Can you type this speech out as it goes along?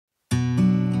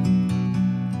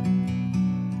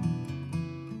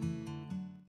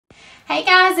Hey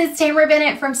guys, it's Tamara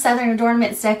Bennett from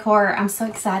Adoornments Decor. I'm so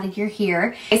excited you're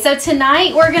here. So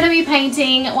tonight we're going to be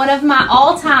painting one of my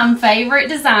all-time favorite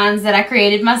designs that I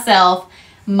created myself,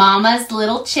 Mama's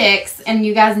Little Chicks. And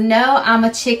you guys know I'm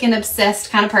a chicken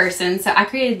obsessed kind of person, so I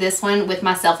created this one with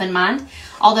myself in mind.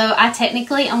 Although I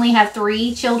technically only have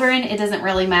 3 children, it doesn't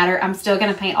really matter. I'm still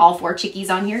going to paint all 4 chickies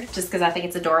on here just because I think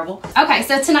it's adorable. Okay,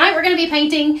 so tonight we're going to be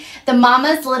painting the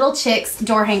Mama's Little Chicks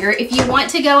door hanger. If you want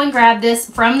to go and grab this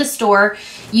from the store,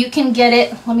 you can get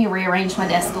it. Let me rearrange my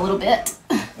desk a little bit.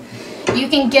 You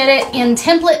can get it in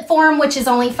template form, which is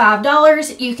only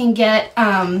 $5. You can get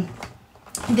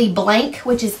the blank,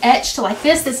 which is etched like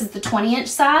this. This is the 20-inch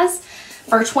size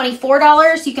for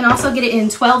 $24. You can also get it in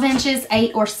 12 inches,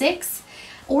 8 or 6.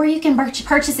 Or you can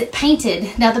purchase it painted.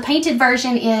 Now the painted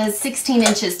version is 16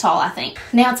 inches tall, I think.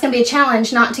 Now it's gonna be a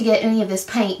challenge not to get any of this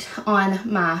paint on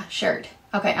my shirt.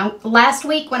 Okay, last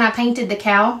week when I painted the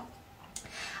cow,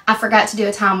 I forgot to do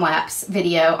a time-lapse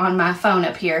video on my phone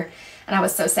up here, and I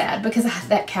was so sad because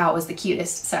that cow was the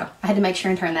cutest, so I had to make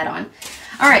sure and turn that on.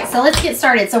 All right, so let's get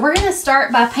started. So we're gonna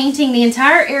start by painting the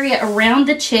entire area around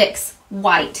the chicks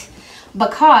white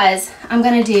because I'm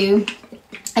gonna do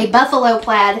a buffalo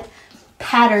plaid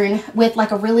pattern with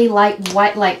like a really light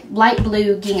white, like light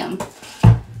blue gingham.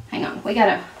 Hang on, we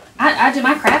gotta, I do,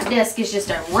 my craft desk is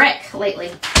just a wreck lately.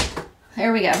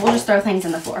 There we go, we'll just throw things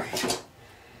in the floor. So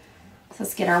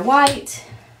let's get our white,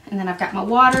 and then I've got my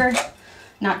water,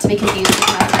 not to be confused with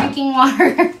my drinking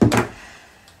water.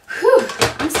 Whew,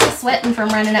 I'm still sweating from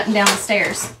running up and down the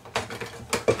stairs.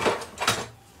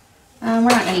 We're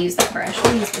not gonna use that brush,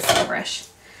 we'll use this little brush.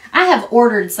 I have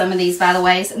ordered some of these, by the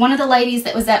way. One of the ladies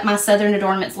that was at my Southern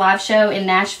Adoornments live show in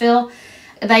Nashville,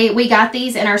 we got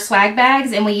these in our swag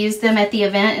bags and we used them at the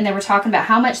event, and they were talking about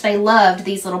how much they loved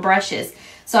these little brushes.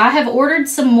 So I have ordered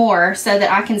some more so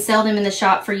that I can sell them in the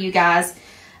shop for you guys.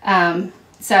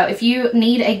 So if you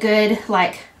need a good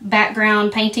like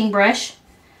background painting brush,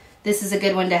 this is a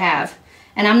good one to have.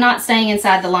 And I'm not staying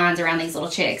inside the lines around these little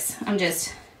chicks. I'm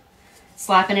just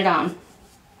slapping it on,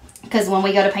 because when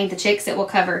we go to paint the chicks, it will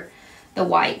cover the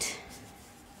white.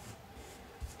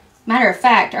 Matter of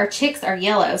fact, our chicks are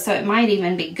yellow, so it might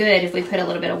even be good if we put a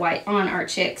little bit of white on our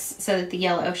chicks so that the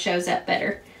yellow shows up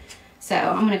better. So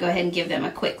I'm going to go ahead and give them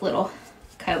a quick little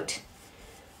coat.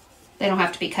 They don't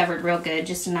have to be covered real good,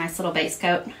 just a nice little base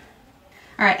coat.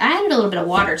 All right, I added a little bit of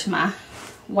water to my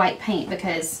white paint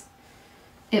because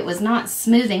it was not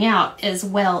smoothing out as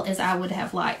well as I would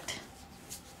have liked.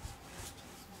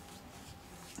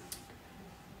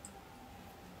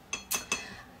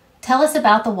 Tell us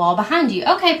about the wall behind you.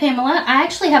 Okay, Pamela, I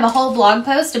actually have a whole blog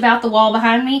post about the wall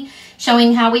behind me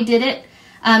showing how we did it.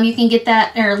 You can get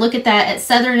that or look at that at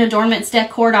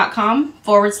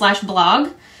southernadoornmentsdecor.com/blog.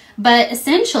 But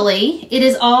essentially, it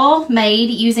is all made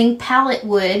using pallet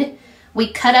wood. We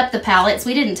cut up the pallets.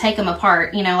 We didn't take them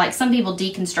apart. You know, like some people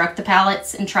deconstruct the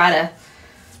pallets and try to,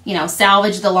 you know,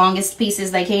 salvage the longest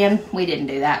pieces they can. We didn't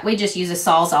do that. We just used a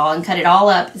sawzall and cut it all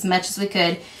up as much as we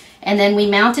could. And then we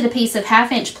mounted a piece of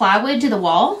 1/2-inch plywood to the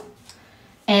wall.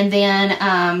 And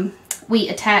then we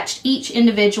attached each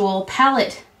individual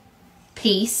pallet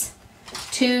piece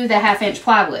to the 1/2-inch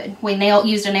plywood. We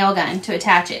used a nail gun to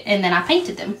attach it. And then I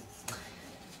painted them.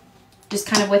 Just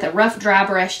kind of with a rough dry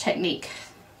brush technique.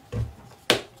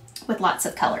 With lots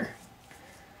of color.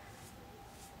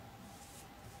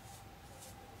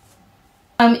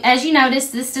 As you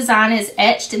notice, this design is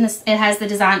etched in it has the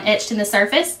design etched in the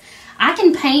surface. I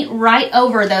can paint right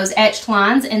over those etched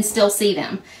lines and still see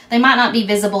them. They might not be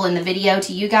visible in the video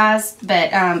to you guys,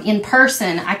 but in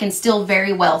person, I can still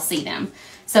very well see them.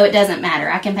 So it doesn't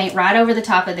matter. I can paint right over the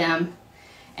top of them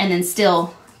and then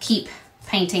still keep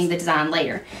painting the design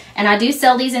later. And I do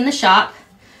sell these in the shop.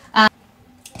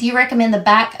 Do you recommend the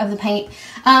back of the paint?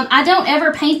 I don't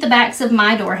ever paint the backs of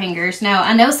my door hangers. No,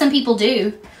 I know some people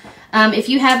do. If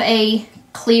you have a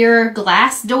clear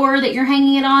glass door that you're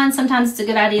hanging it on, sometimes it's a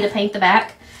good idea to paint the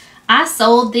back. I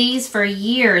sold these for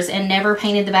years and never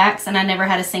painted the backs, and I never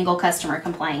had a single customer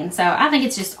complain. So I think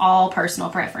it's just all personal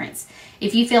preference.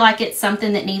 If you feel like it's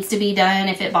something that needs to be done,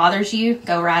 if it bothers you,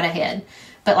 go right ahead.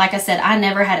 But like I said, I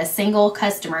never had a single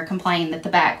customer complain that the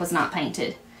back was not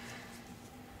painted.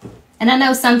 And I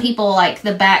know some people, like,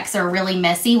 the backs are really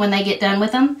messy when they get done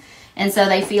with them, and so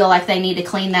they feel like they need to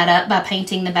clean that up by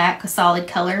painting the back a solid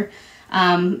color.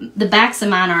 The backs of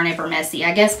mine aren't ever messy,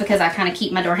 I guess because I kind of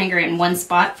keep my door hanger in one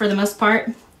spot for the most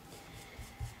part,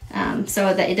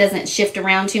 so that it doesn't shift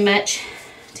around too much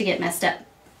to get messed up.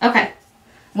 Okay,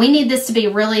 we need this to be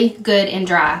really good and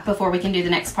dry before we can do the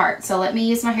next part. So let me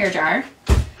use my hair dryer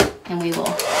and we will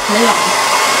move on.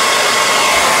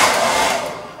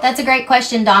 That's a great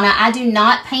question, Donna. I do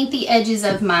not paint the edges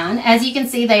of mine. As you can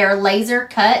see, they are laser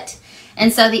cut.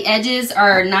 And so the edges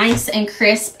are nice and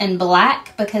crisp and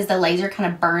black because the laser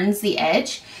kind of burns the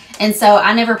edge. And so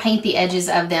I never paint the edges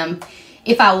of them.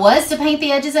 If I was to paint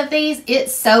the edges of these, it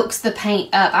soaks the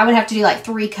paint up. I would have to do like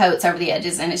 3 coats over the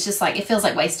edges, and it's just like, it feels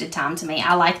like wasted time to me.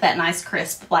 I like that nice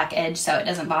crisp black edge, so it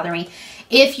doesn't bother me.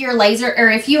 If you're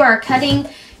if you are cutting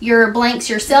your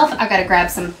blanks yourself, I gotta grab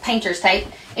some painter's tape.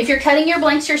 If you're cutting your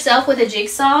blanks yourself with a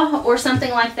jigsaw or something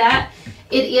like that,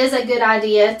 it is a good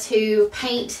idea to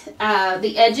paint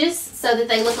the edges so that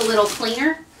they look a little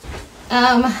cleaner.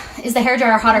 Is the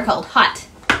hairdryer hot or cold? Hot.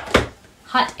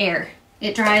 Hot air.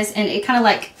 It dries and it kind of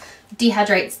like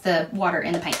dehydrates the water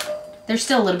in the paint. There's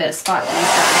still a little bit of spot in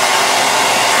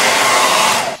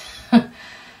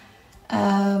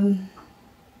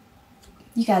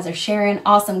you guys are sharing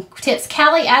awesome tips.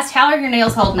 Callie asked, how are your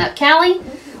nails holding up? Callie,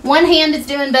 one hand is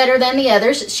doing better than the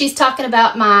others. She's talking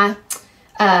about my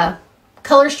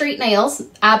Color Street nails.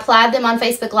 I applied them on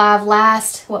Facebook Live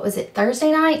last, what was it,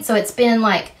 Thursday night? So it's been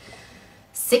like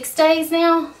 6 days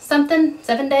now, something,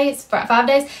 7 days, 5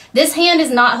 days. This hand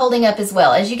is not holding up as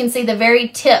well. As you can see, the very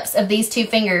tips of these 2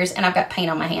 fingers, and I've got paint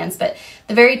on my hands, but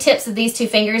the very tips of these 2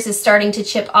 fingers is starting to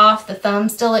chip off. The thumb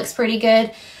still looks pretty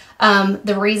good.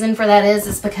 The reason for that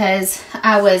is because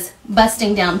I was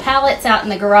busting down pallets out in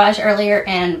the garage earlier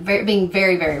and being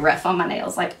very, very rough on my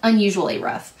nails, like unusually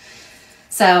rough.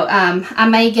 So I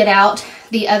may get out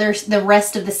the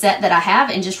rest of the set that I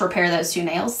have and just repair those 2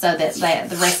 nails so that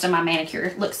the rest of my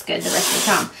manicure looks good the rest of the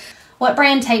time. What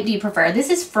brand tape do you prefer?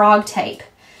 This is Frog tape,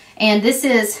 and this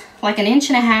is like 1.5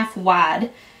 inches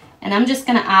wide, and I'm just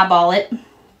gonna eyeball it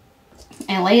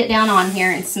and lay it down on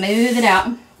here and smooth it out.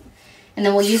 And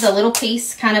then we'll use a little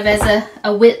piece kind of as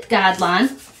a width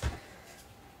guideline.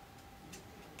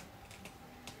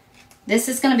 This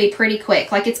is going to be pretty quick.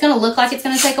 Like, it's going to look like it's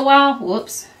going to take a while.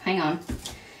 Whoops, hang on.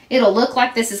 It'll look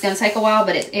like this is going to take a while,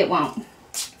 but it won't.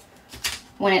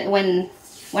 When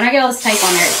I get all this tape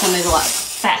on there, it's going to move a lot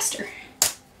faster.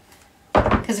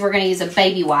 Because we're going to use a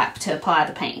baby wipe to apply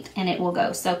the paint, and it will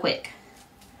go so quick.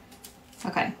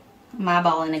 Okay, I'm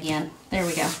eyeballing again. There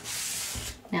we go.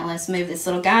 Now let's move this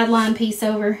little guideline piece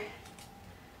over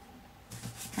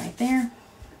right there.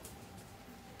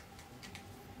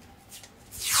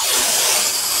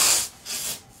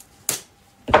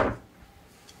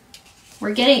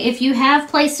 We're getting, if you have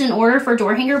placed an order for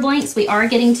door hanger blanks, we are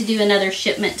getting to do another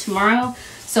shipment tomorrow.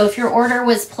 So if your order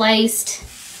was placed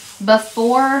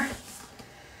before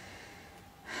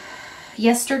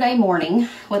yesterday morning,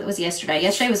 what was yesterday?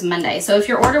 Yesterday was Monday. So if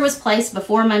your order was placed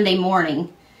before Monday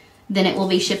morning, then it will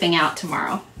be shipping out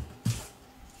tomorrow.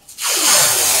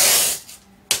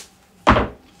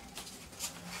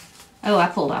 Oh, I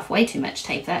pulled off way too much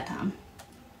tape that time.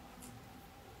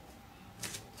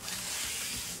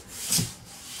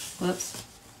 Whoops.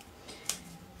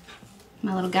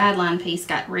 My little guideline piece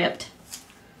got ripped.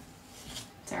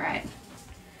 It's all right.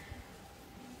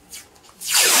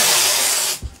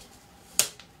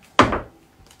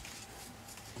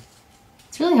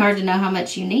 It's really hard to know how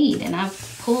much you need, and I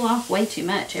pull off way too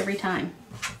much every time.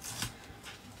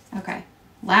 Okay,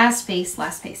 last piece,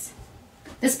 last piece.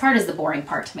 This part is the boring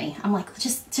part to me. I'm like,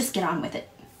 just get on with it.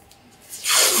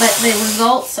 But the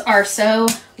results are so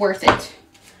worth it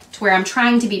to where I'm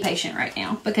trying to be patient right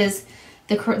now, because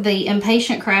the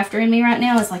impatient crafter in me right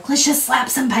now is like, let's just slap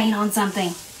some paint on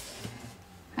something.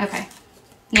 Okay,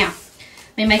 now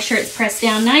let me make sure it's pressed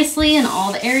down nicely in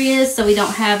all the areas so we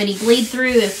don't have any bleed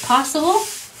through if possible.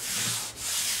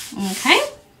 Okay,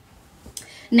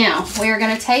 now we're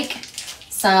going to take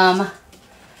some,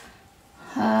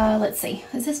 let's see,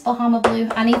 is this Bahama Blue?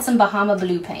 I need some Bahama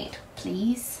Blue paint,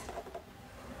 please.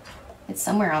 It's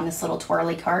somewhere on this little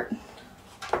twirly cart.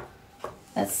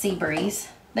 That's Sea Breeze.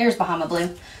 There's Bahama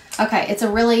Blue. Okay, it's a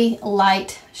really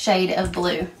light shade of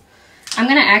blue. I'm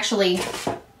going to actually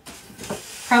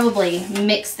probably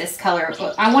mix this color.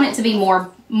 I want it to be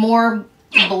more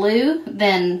blue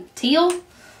than teal.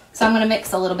 So I'm going to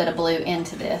mix a little bit of blue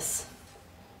into this.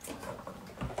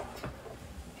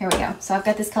 Here we go. So I've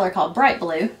got this color called Bright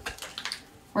Blue.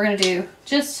 We're going to do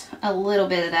just a little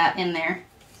bit of that in there.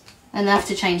 Enough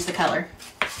to change the color.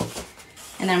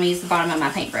 And then I'm going to use the bottom of my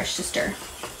paintbrush to stir.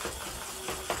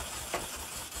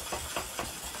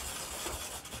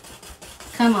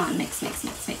 Come on, mix, mix,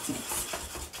 mix, mix, mix.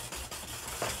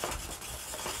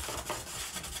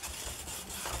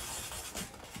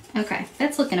 Okay,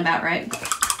 that's looking about right.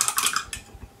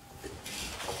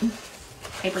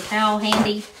 Paper towel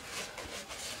handy.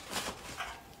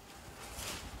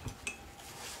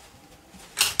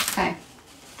 Okay.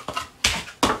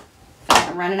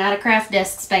 running out of craft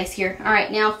desk space here. All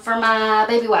right, now for my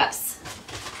baby wipes.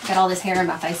 Got all this hair in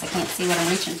my face. I can't see what I'm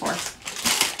reaching for.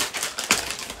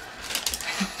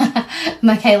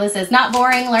 Michaela says, not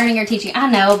boring, learning or teaching. I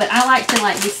know, but I like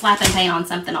to be slapping paint on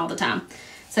something all the time.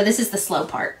 So this is the slow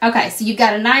part. Okay, so you've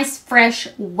got a nice, fresh,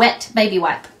 wet baby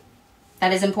wipe.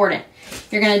 That is important.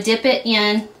 You're going to dip it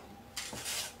in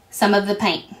some of the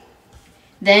paint.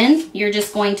 Then you're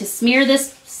just going to smear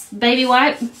this baby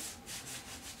wipe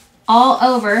all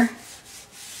over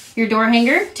your door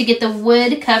hanger to get the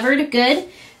wood covered good.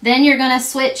 Then you're going to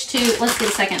switch to, let's get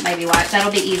a second baby wipe.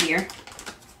 That'll be easier.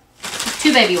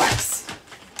 2 baby wipes.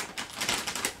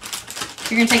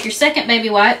 You're going to take your second baby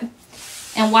wipe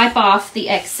and wipe off the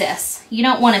excess. You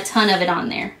don't want a ton of it on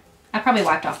there. I probably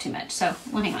wiped off too much, so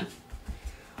well, hang on.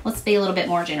 Let's be a little bit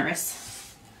more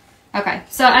generous. Okay,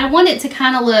 so I want it to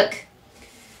kind of look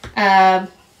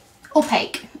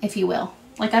opaque, if you will.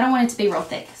 Like, I don't want it to be real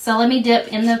thick. So let me dip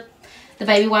in the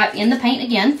baby wipe in the paint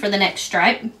again for the next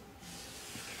stripe. I'm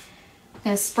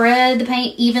going to spread the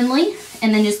paint evenly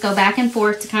and then just go back and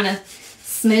forth to kind of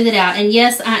smooth it out. And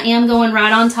yes, I am going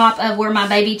right on top of where my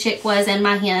baby chick was and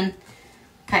my hen.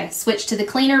 Okay, switch to the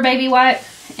cleaner baby wipe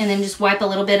and then just wipe a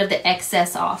little bit of the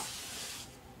excess off.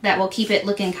 That will keep it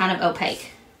looking kind of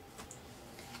opaque.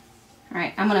 All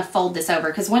right, I'm going to fold this over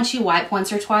because once you wipe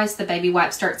once or twice, the baby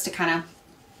wipe starts to kind of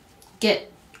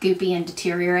get goopy and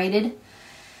deteriorated.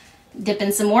 Dip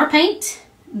in some more paint.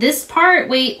 This part,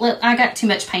 I got too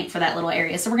much paint for that little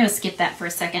area, so we're going to skip that for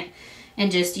a second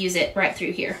and just use it right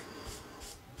through here.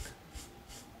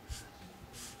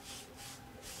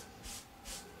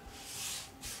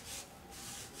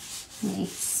 Let me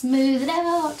smooth it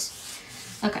out.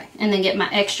 Okay, and then get my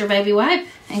extra baby wipe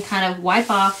and kind of wipe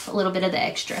off a little bit of the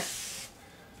extra.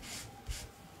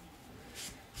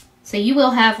 So you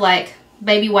will have like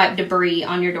baby wipe debris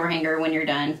on your door hanger when you're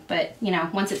done, but you know,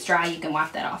 once it's dry, you can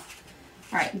wipe that off.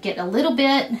 All right, get a little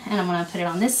bit, and I'm gonna put it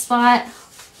on this spot.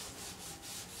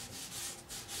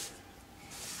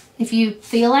 If you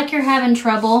feel like you're having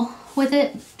trouble with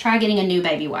it, try getting a new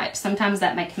baby wipe. Sometimes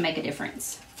that can make a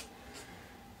difference.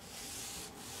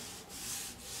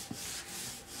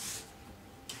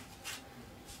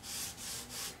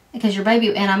 Because your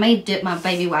baby, and I may dip my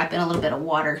baby wipe in a little bit of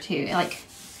water too. Like,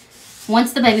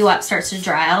 once the baby wipe starts to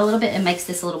dry out a little bit, it makes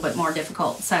this a little bit more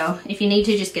difficult. So if you need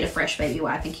to, just get a fresh baby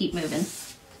wipe and keep moving.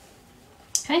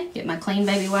 Okay, get my clean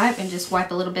baby wipe and just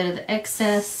wipe a little bit of the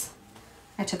excess.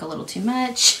 I took a little too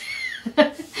much.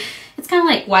 It's kind of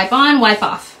like wipe on, wipe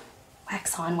off.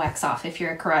 Wax on, wax off if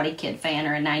you're a Karate Kid fan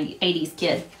or a 80s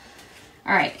kid.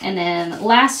 All right, and then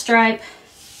last stripe.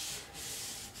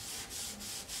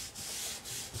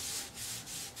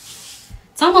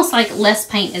 It's almost like less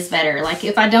paint is better. Like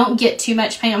if I don't get too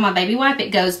much paint on my baby wipe,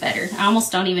 it goes better. I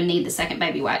almost don't even need the second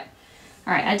baby wipe.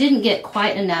 All right, I didn't get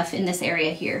quite enough in this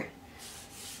area here.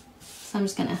 So I'm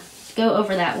just gonna go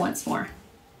over that once more.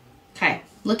 Okay,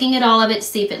 looking at all of it to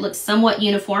see if it looks somewhat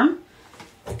uniform.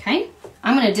 Okay,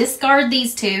 I'm gonna discard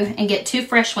these 2 and get 2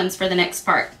 fresh ones for the next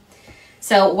part.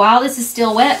 So while this is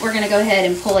still wet, we're gonna go ahead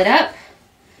and pull it up.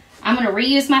 I'm gonna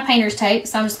reuse my painter's tape,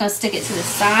 so I'm just gonna stick it to the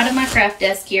side of my craft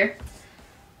desk here.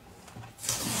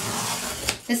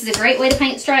 This is a great way to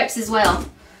paint stripes as well.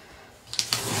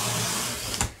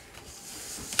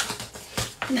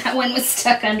 That one was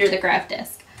stuck under the craft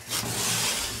desk.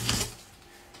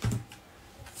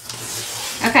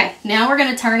 Okay, now we're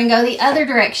going to turn and go the other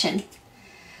direction.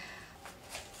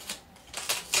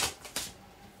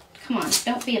 Come on,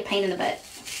 don't be a pain in the butt.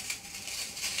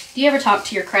 Do you ever talk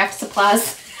to your craft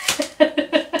supplies?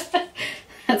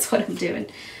 That's what I'm doing.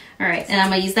 All right, and I'm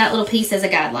going to use that little piece as a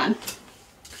guideline.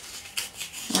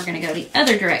 We're going to go the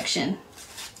other direction.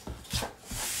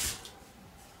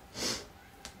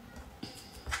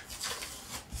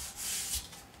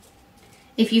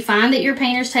 If you find that your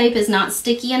painter's tape is not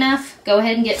sticky enough, go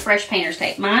ahead and get fresh painter's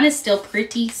tape. Mine is still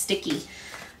pretty sticky.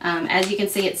 As you can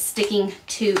see, it's sticking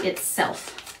to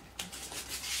itself.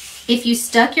 If you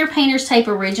stuck your painter's tape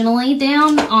originally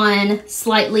down on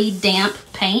slightly damp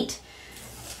paint,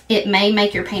 it may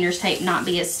make your painter's tape not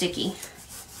be as sticky.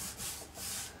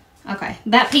 Okay,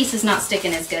 that piece is not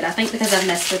sticking as good, I think because I've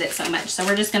messed with it so much. So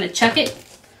we're just going to chuck it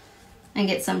and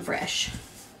get some fresh.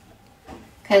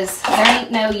 Because there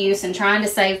ain't no use in trying to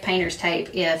save painter's tape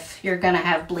if you're going to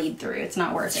have bleed through. It's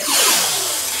not worth it.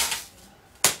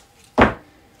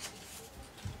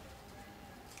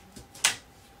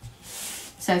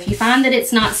 So if you find that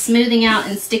it's not smoothing out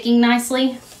and sticking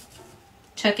nicely,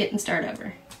 chuck it and start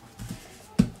over.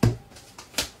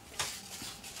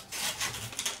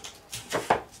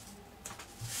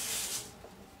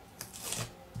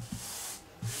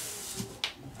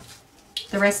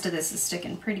 The rest of this is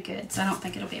sticking pretty good, so I don't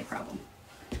think it'll be a problem.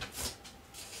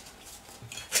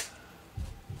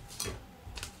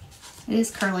 It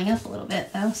is curling up a little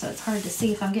bit though, so it's hard to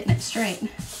see if I'm getting it straight.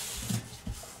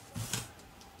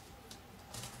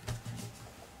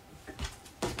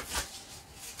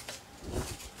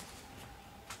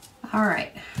 All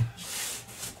right.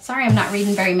 Sorry I'm not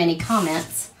reading very many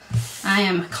comments. I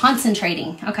am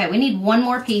concentrating. Okay, we need one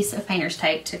more piece of painter's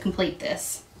tape to complete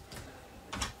this.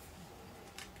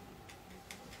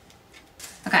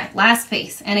 Okay, last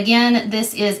piece. And again,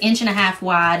 this is 1.5 inch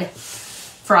wide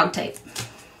frog tape.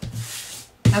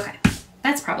 Okay,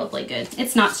 that's probably good.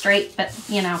 It's not straight, but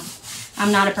you know,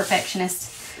 I'm not a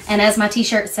perfectionist. And as my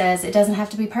t-shirt says, it doesn't have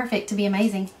to be perfect to be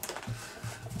amazing.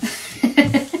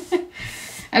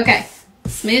 Okay,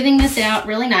 smoothing this out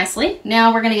really nicely.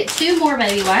 Now we're gonna get 2 more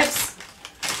baby wipes.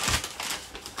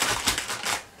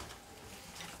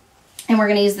 And we're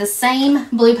gonna use the same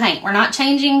blue paint. We're not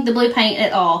changing the blue paint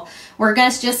at all. We're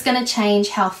just gonna change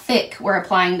how thick we're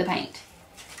applying the paint.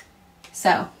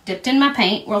 So, dipped in my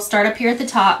paint. We'll start up here at the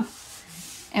top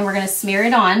and we're gonna smear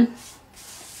it on.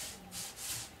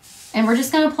 And we're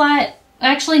just gonna apply it.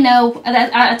 Actually, no,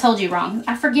 I told you wrong.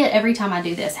 I forget every time I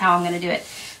do this how I'm gonna do it.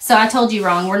 So I told you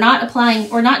wrong. We're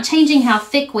not changing how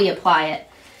thick we apply it.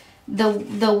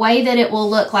 The way that it will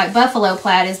look like buffalo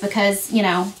plaid is because, you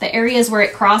know, the areas where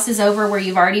it crosses over where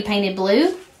you've already painted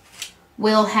blue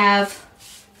will have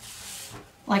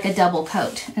like a double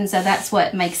coat. And so that's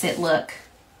what makes it look,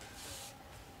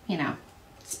 you know,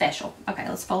 special. Okay,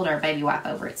 let's fold our baby wipe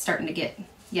over. It's starting to get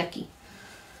yucky.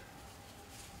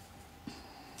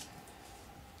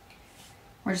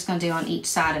 We're just going to do on each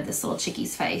side of this little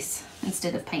chickie's face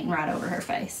instead of painting right over her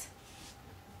face.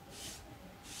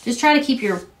 Just try to keep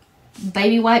your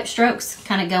baby wipe strokes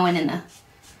kind of going in the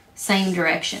same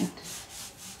direction.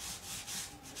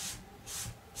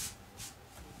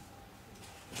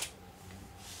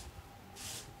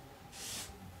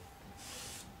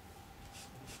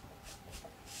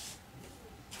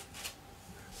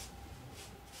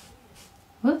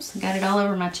 Whoops, got it all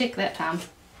over my chick that time.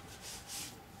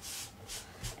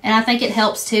 And I think it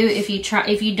helps too if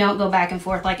you don't go back and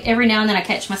forth. Like every now and then I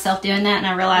catch myself doing that and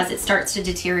I realize it starts to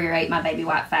deteriorate my baby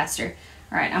wipe faster.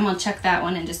 All right, I'm gonna chuck that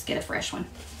one and just get a fresh one.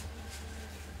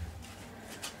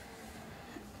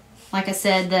 Like I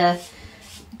said,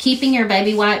 keeping your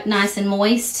baby wipe nice and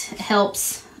moist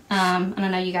helps, and I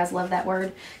know you guys love that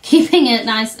word. Keeping it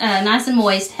nice and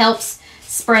moist helps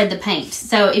spread the paint.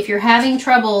 So if you're having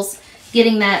troubles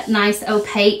getting that nice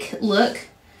opaque look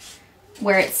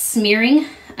where it's smearing,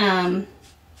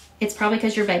 it's probably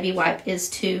because your baby wipe is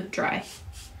too dry.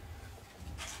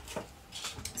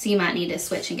 So you might need to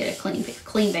switch and get a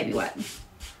clean baby wipe.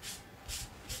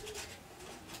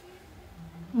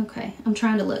 Okay, I'm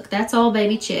trying to look. That's all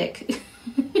baby chick.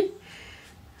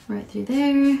 Right through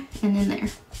there and then there.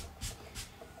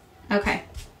 Okay.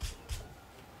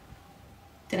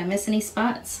 Did I miss any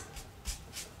spots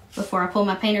before I pull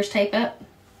my painter's tape up?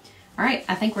 All right,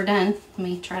 I think we're done. Let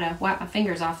me try to wipe my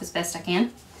fingers off as best I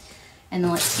can. And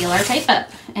then let's seal our tape up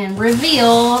and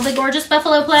reveal the gorgeous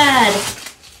buffalo plaid.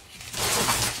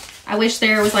 I wish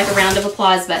there was like a round of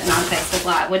applause button on Facebook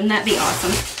Live. Wouldn't that be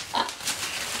awesome?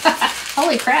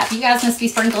 Holy crap, you guys must be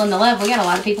sprinkling the love. We got a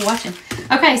lot of people watching.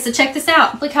 Okay, so check this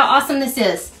out. Look how awesome this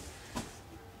is.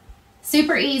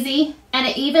 Super easy, and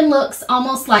it even looks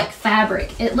almost like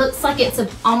fabric. It looks like it's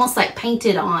almost like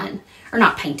painted on, or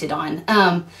not painted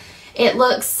on. It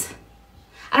looks,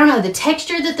 I don't know, the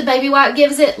texture that the baby wipe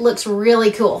gives it looks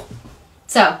really cool.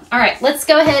 So, all right, let's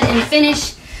go ahead and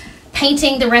finish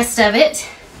painting the rest of it.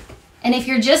 And if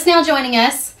you're just now joining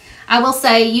us, I will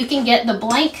say you can get the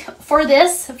blank for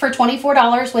this for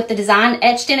 $24 with the design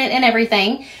etched in it and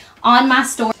everything on my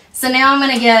store. So now I'm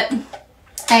gonna get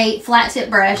a flat tip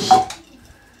brush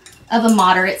of a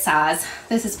moderate size.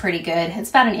 This is pretty good. It's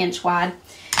about 1 inch wide.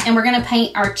 And we're gonna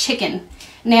paint our chicken.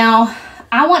 Now,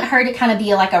 I want her to kind of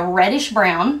be like a reddish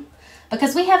brown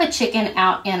because we have a chicken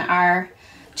out in our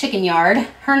chicken yard.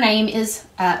 Her name is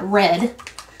Red,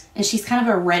 and she's kind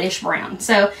of a reddish brown.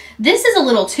 So this is a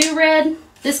little too red.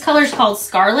 This color is called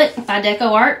Scarlet by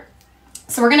Decor.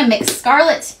 So we're gonna mix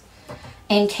Scarlet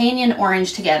and Canyon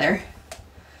Orange together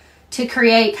to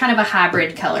create kind of a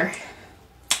hybrid color.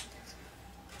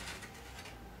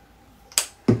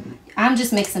 I'm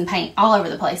just mixing paint all over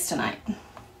the place tonight.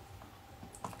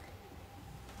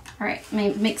 All right, let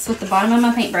me mix with the bottom of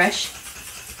my paintbrush.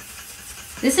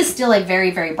 This is still a very,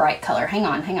 very bright color. Hang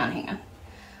on, hang on, hang on.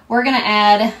 We're gonna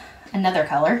add another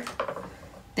color.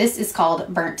 This is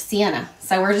called Burnt Sienna.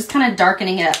 So we're just kind of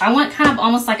darkening it up. I want kind of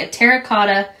almost like a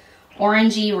terracotta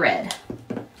orangey red.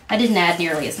 I didn't add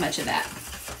nearly as much of that.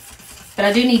 But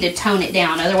I do need to tone it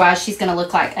down. Otherwise, she's going to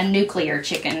look like a nuclear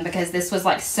chicken because this was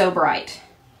like so bright.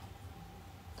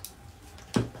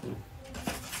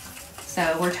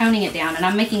 So we're toning it down. And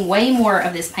I'm making way more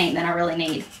of this paint than I really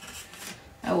need.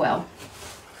 Oh, well.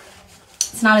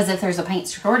 It's not as if there's a paint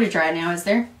shortage right now, is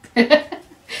there?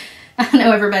 I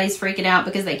know everybody's freaking out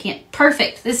because they can't.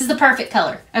 Perfect. This is the perfect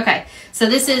color. Okay. So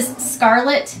this is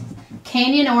Scarlet,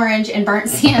 Canyon Orange, and Burnt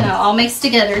Sienna all mixed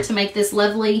together to make this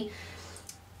lovely...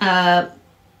 I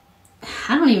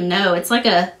don't even know. It's like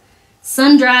a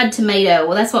sun-dried tomato.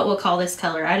 Well, that's what we'll call this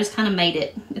color. I just kind of made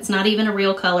it. It's not even a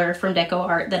real color from Deco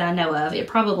Art that I know of. It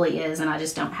probably is, and I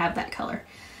just don't have that color.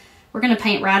 We're going to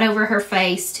paint right over her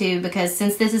face, too, because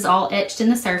since this is all etched in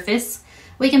the surface,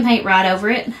 we can paint right over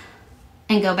it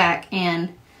and go back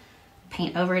and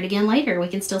paint over it again later. We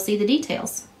can still see the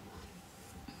details.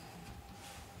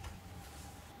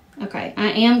 Okay, I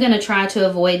am going to try to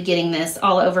avoid getting this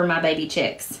all over my baby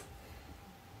chicks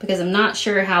because I'm not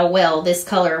sure how well this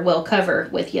color will cover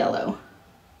with yellow.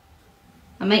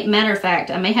 Matter of fact,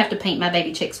 I may have to paint my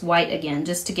baby chicks white again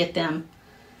just to get them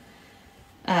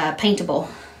paintable.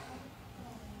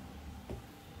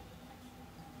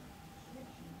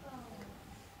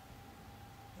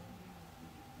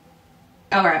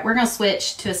 All right, we're going to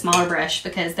switch to a smaller brush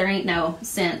because there ain't no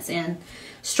sense in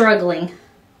struggling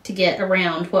to get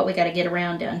around what we got to get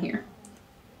around down here.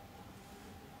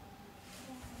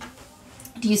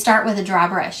 Do you start with a dry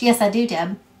brush? Yes, I do,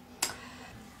 Deb.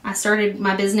 I started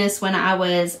my business when I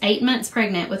was 8 months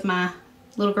pregnant with my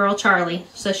little girl, Charlie.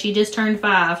 So she just turned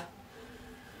 5.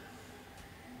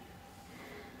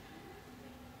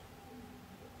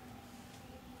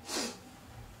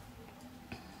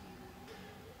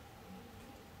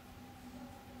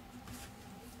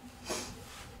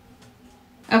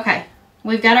 Okay.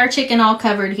 We've got our chicken all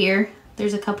covered here.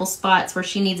 There's a couple spots where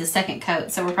she needs a second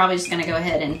coat, so we're probably just going to go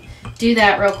ahead and do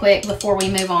that real quick before we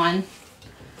move on.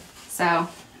 So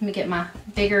let me get my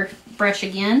bigger brush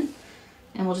again,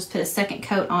 and we'll just put a second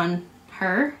coat on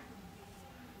her.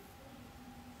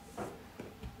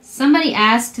 Somebody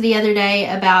asked the other day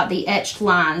about the etched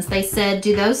lines. They said,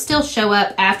 do those still show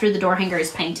up after the door hanger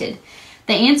is painted?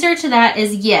 The answer to that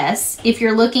is yes, if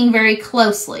you're looking very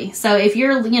closely. So if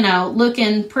you're, you know,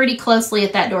 looking pretty closely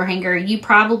at that door hanger, you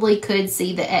probably could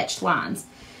see the etched lines.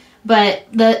 But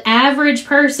the average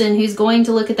person who's going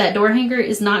to look at that door hanger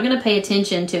is not going to pay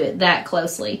attention to it that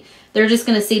closely. They're just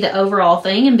going to see the overall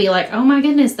thing and be like, oh my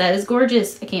goodness, that is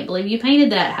gorgeous. I can't believe you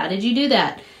painted that. How did you do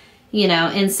that? You know,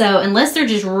 and so unless they're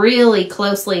just really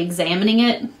closely examining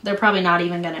it, they're probably not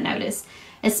even going to notice.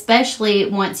 Especially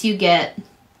once you get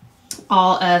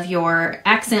all of your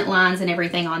accent lines and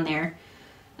everything on there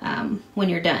when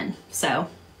you're done. So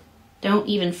don't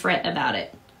even fret about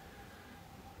it.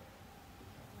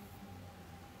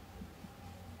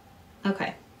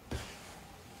 Okay.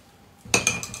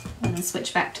 I'm going to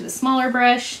switch back to the smaller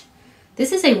brush.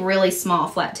 This is a really small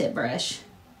flat tip brush.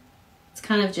 It's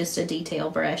kind of just a detail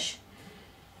brush.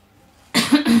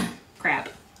 Crap.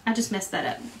 I just messed that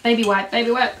up. Baby wipe,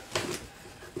 baby wipe.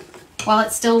 While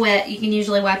it's still wet, you can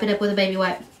usually wipe it up with a baby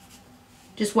wipe.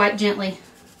 Just wipe gently.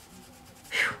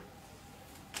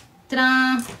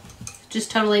 Ta-da!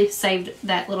 Just totally saved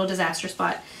that little disaster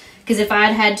spot. Because if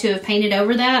I'd had to have painted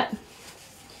over that,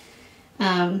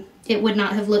 it would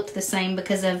not have looked the same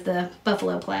because of the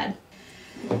buffalo plaid.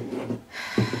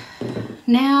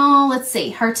 Now, let's see.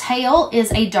 Her tail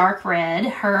is a dark red.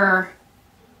 Her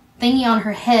thingy on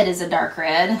her head is a dark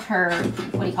red. Her,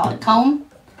 what do you call it, comb?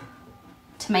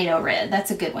 Tomato red. That's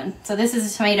a good one. So this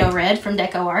is a tomato red from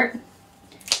Deco Art.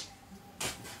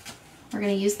 We're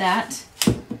going to use that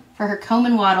for her comb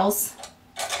and wattles.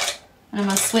 And I'm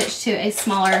going to switch to a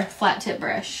smaller flat tip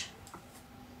brush.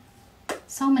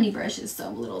 So many brushes, so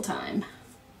little time.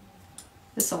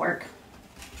 This will work.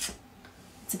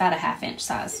 It's about a 1/2 inch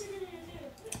size.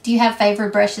 Do you have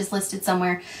favorite brushes listed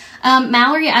somewhere?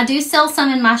 Mallory, I do sell some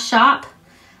in my shop.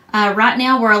 Right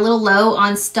now we're a little low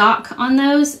on stock on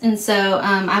those, and so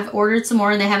I've ordered some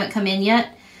more and they haven't come in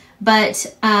yet.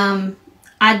 But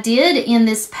I did in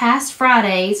this past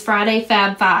Friday's Friday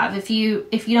Fab 5. If you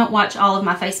don't watch all of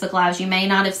my Facebook Lives, you may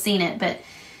not have seen it, but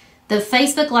the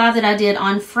Facebook Live that I did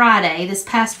on Friday, this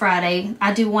past Friday,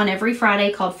 I do one every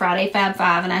Friday called Friday Fab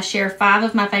 5, and I share 5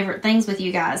 of my favorite things with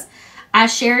you guys. I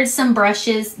shared some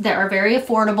brushes that are very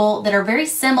affordable, that are very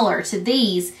similar to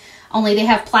these, only they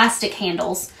have plastic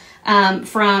handles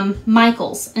from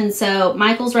Michaels. And so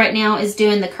Michaels right now is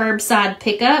doing the curbside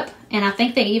pickup, and I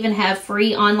think they even have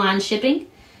free online shipping.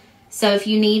 So if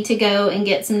you need to go and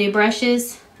get some new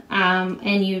brushes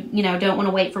and you don't want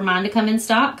to wait for mine to come in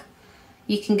stock,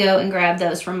 you can go and grab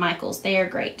those from Michaels. They are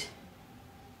great.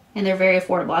 and they're very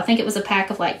affordable. I think it was a pack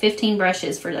of like 15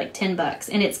 brushes for like 10 bucks,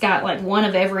 and it's got like one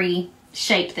of every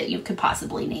shape that you could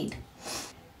possibly need.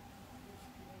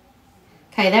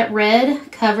 Okay, that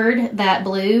red covered that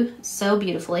blue so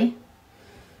beautifully.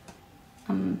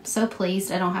 I'm so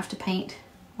pleased I don't have to paint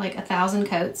like 1,000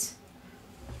 coats.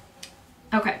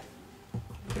 Okay,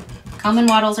 comb and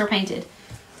wattles are painted.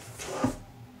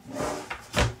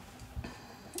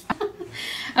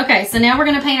 Okay, so now we're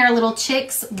gonna paint our little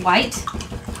chicks white.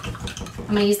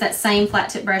 I'm gonna use that same flat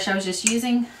tip brush I was just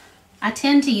using. I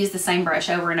tend to use the same brush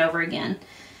over and over again.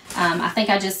 I think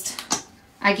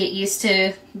I get used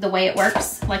to the way it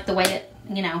works, like the way it,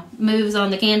 you know, moves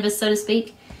on the canvas, so to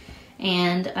speak.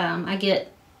 And I get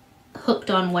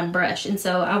hooked on one brush. And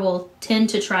so I will tend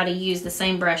to try to use the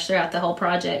same brush throughout the whole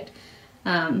project.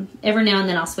 Every now and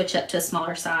then I'll switch up to a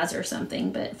smaller size or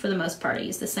something, but for the most part I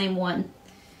use the same one.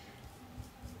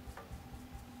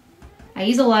 I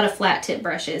use a lot of flat tip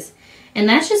brushes, and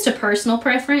that's just a personal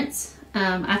preference.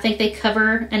 I think they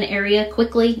cover an area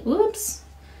quickly. Whoops.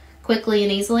 Quickly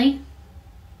and easily.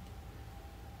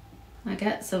 I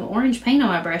got some orange paint on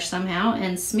my brush somehow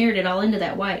and smeared it all into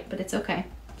that white, but it's okay.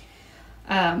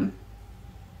 But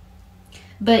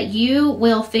you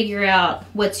will figure out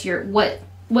what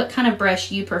kind of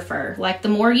brush you prefer. Like the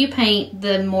more you paint,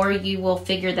 the more you will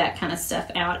figure that kind of stuff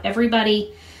out.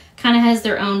 Everybody kind of has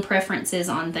their own preferences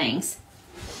on things.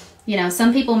 You know,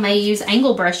 some people may use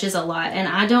angle brushes a lot, and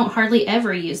I don't hardly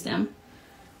ever use them.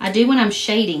 I do when I'm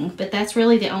shading, but that's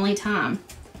really the only time.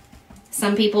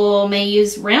 Some people may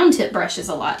use round tip brushes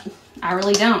a lot. I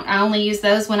really don't. I only use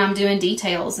those when I'm doing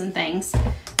details and things,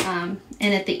 and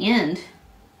at the end.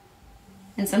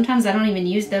 And sometimes I don't even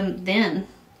use them then.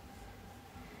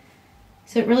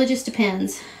 So it really just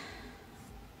depends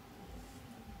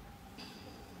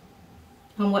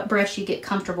on what brush you get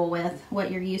comfortable with, what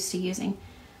you're used to using.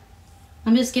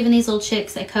 I'm just giving these little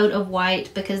chicks a coat of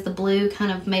white because the blue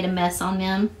kind of made a mess on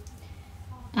them.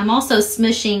 I'm also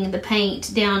smushing the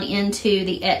paint down into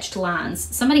the etched lines.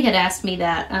 Somebody had asked me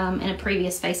that in a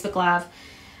previous Facebook Live.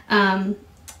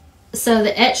 So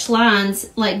the etched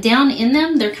lines, like down in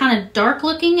them, they're kind of dark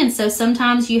looking, and so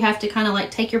sometimes you have to kind of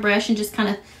like take your brush and just kind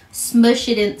of smush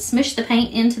the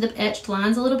paint into the etched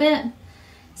lines a little bit,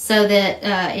 so that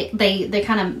they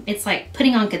kind of, it's like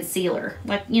putting on concealer.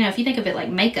 Like, you know, if you think of it like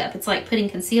makeup, it's like putting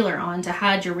concealer on to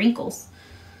hide your wrinkles.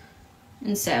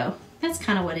 And so that's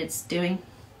kind of what it's doing.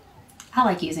 I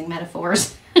like using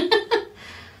metaphors. That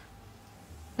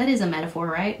is a metaphor,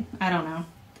 right? I don't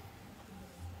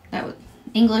know.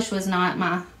 English was not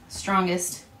my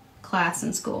strongest class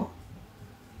in school.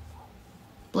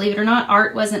 Believe it or not,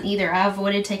 art wasn't either. I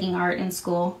avoided taking art in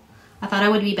school. I thought I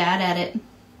would be bad at it.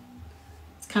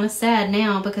 It's kind of sad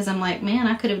now because I'm like, man,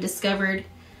 I could have discovered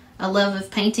a love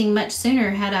of painting much sooner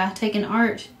had I taken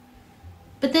art.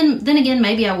 But then again,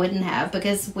 maybe I wouldn't have,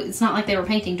 because it's not like they were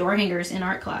painting door hangers in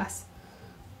art class.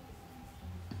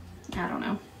 I don't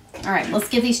know. All right, let's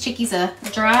give these chickies a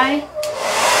dry.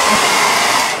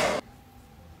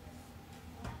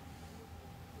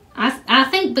 I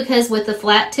think because with the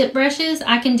flat tip brushes,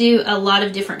 I can do a lot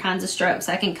of different kinds of strokes.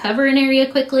 I can cover an area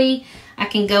quickly. I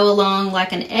can go along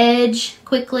like an edge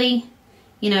quickly,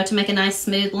 you know, to make a nice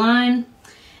smooth line.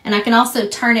 And I can also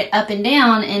turn it up and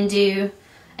down and do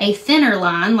a thinner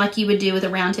line like you would do with a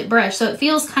round tip brush. So it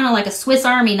feels kind of like a Swiss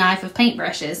Army knife of paint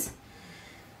brushes.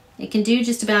 It can do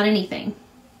just about anything.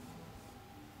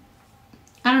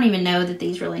 I don't even know that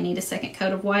these really need a second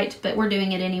coat of white, but we're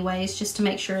doing it anyways just to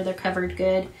make sure they're covered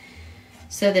good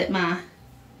so that my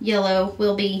yellow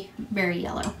will be very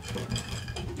yellow.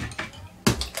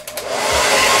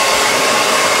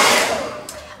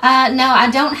 No, I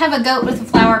don't have a goat with a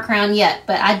flower crown yet,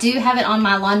 but I do have it on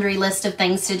my laundry list of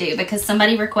things to do because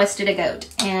somebody requested a goat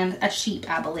and a sheep,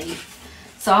 I believe.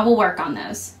 So I will work on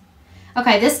those.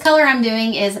 Okay, this color I'm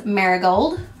doing is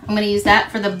Marigold. I'm going to use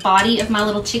that for the body of my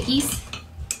little chickies.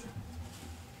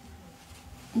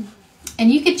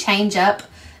 And you could change up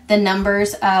the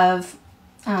numbers of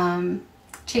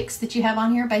chicks that you have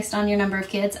on here based on your number of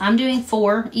kids. I'm doing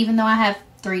 4, even though I have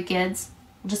 3 kids.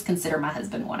 We'll just consider my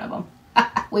husband one of them.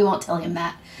 We won't tell him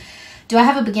that. Do I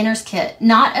have a beginner's kit?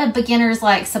 Not a beginner's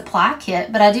like supply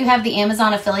kit, but I do have the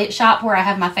Amazon affiliate shop where I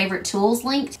have my favorite tools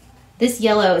linked. This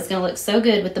yellow is going to look so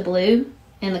good with the blue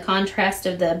and the contrast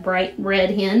of the bright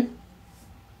red hen.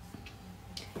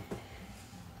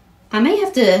 I may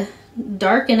have to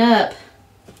darken up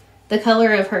the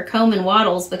color of her comb and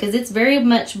wattles because it's very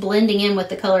much blending in with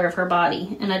the color of her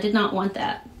body, and I did not want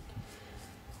that.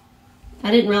 I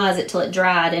didn't realize it till it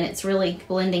dried, and it's really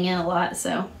blending in a lot,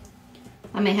 so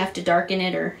I may have to darken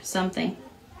it or something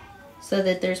so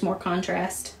that there's more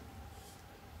contrast.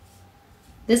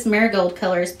 This marigold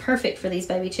color is perfect for these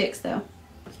baby chicks though.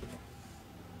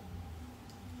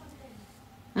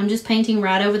 I'm just painting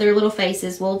right over their little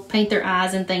faces. We'll paint their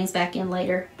eyes and things back in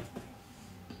later.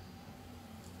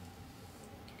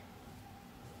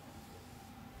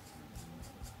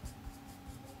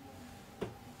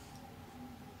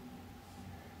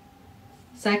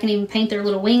 So I can even paint their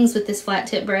little wings with this flat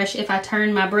tip brush if I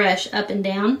turn my brush up and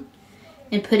down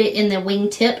and put it in the wing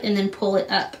tip and then pull it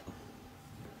up.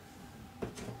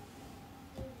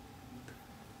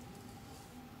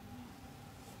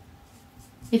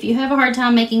 If you have a hard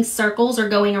time making circles or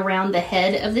going around the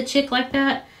head of the chick like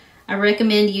that, I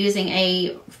recommend using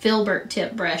a filbert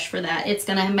tip brush for that. It's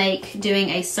going to make doing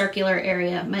a circular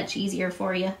area much easier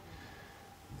for you.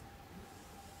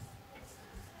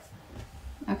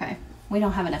 Okay, we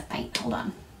don't have enough paint. Hold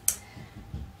on.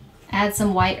 Add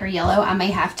some white or yellow. I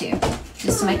may have to,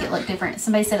 just to make it look different.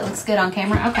 Somebody said it looks good on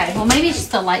camera. Okay, well maybe it's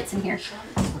just the lights in here.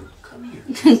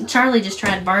 Charlie just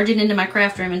tried barging into my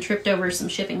craft room and tripped over some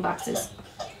shipping boxes.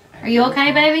 Are you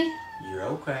okay, baby? You're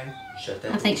okay. Shut that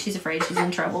door. I think she's afraid she's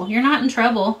in trouble. You're not in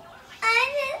trouble.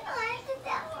 I just wanted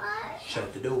that one.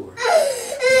 Shut the door.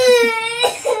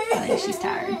 I think she's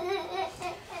tired.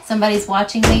 Somebody's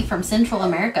watching me from Central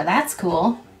America. That's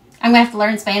cool. I'm going to have to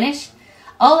learn Spanish.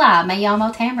 Hola, me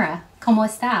llamo Tamara. ¿Cómo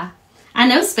está? I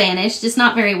know Spanish, just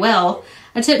not very well.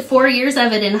 I took 4 years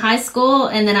of it in high school,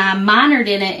 and then I minored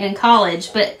in it in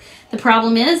college. But the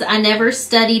problem is I never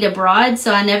studied abroad,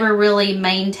 so I never really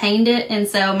maintained it. And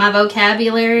so my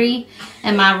vocabulary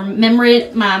and my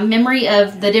memory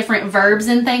of the different verbs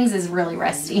and things is really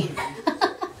rusty.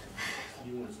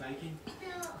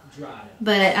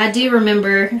 But I do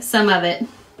remember some of it.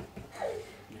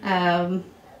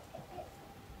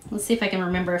 Let's see if I can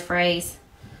remember a phrase.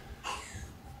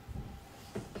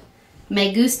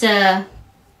 Me gusta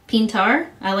pintar.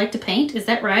 I like to paint. Is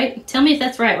that right? Tell me if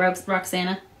that's right,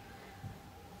 Roxana.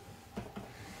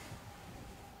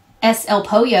 Es el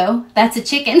pollo. That's a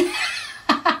chicken.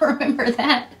 I remember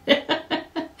that.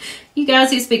 You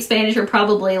guys who speak Spanish are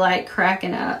probably like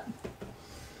cracking up.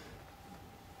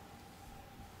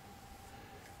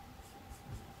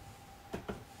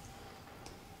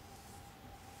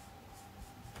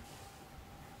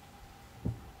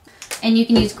 And you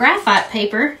can use graphite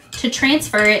paper to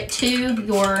transfer it to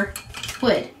your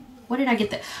wood. What did I get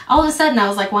there? All of a sudden I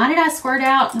was like, why did I squirt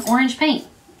out orange paint?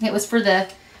 It was for the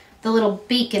little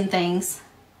beak and things,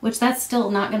 which that's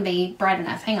still not going to be bright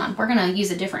enough. Hang on, we're going to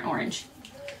use a different orange.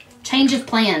 Change of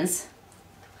plans.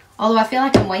 Although I feel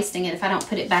like I'm wasting it if I don't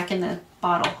put it back in the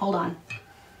bottle. Hold on.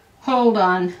 Hold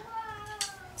on.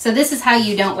 So this is how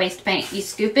you don't waste paint. You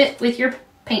scoop it with your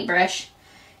paintbrush.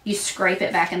 You scrape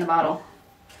it back in the bottle.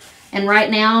 And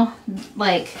right now,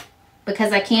 like,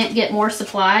 because I can't get more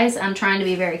supplies, I'm trying to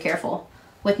be very careful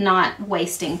with not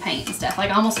wasting paint and stuff. Like,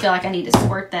 I almost feel like I need to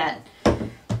squirt that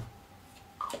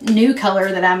new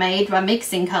color that I made by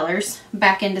mixing colors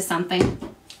back into something.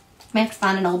 May have to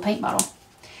find an old paint bottle.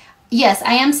 Yes,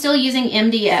 I am still using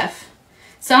MDF.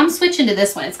 So I'm switching to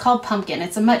this one. It's called Pumpkin.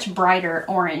 It's a much brighter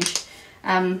orange.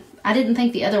 I didn't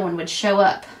think the other one would show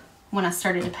up when I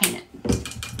started to paint it.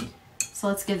 So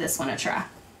let's give this one a try.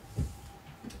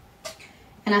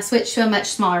 And I switched to a much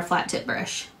smaller flat tip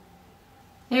brush.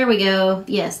 There we go.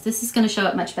 Yes, this is going to show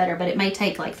up much better, but it may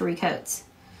take like 3 coats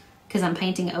because I'm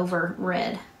painting over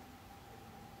red.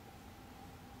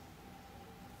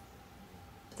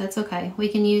 But that's okay. We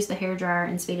can use the hairdryer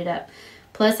and speed it up.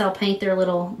 Plus, I'll paint their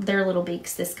little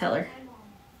beaks this color.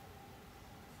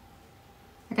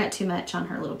 I got too much on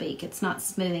her little beak. It's not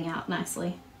smoothing out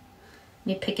nicely. Let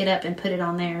me pick it up and put it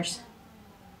on theirs.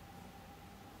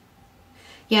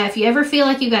 Yeah, if you ever feel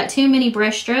like you've got too many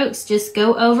brush strokes, just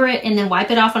go over it and then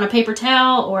wipe it off on a paper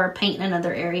towel or paint in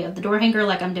another area of the door hanger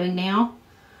like I'm doing now.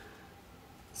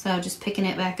 So just picking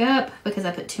it back up because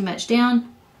I put too much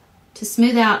down to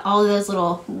smooth out all of those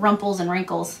little rumples and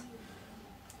wrinkles.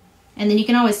 And then you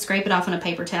can always scrape it off on a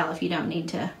paper towel if you don't need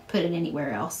to put it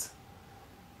anywhere else.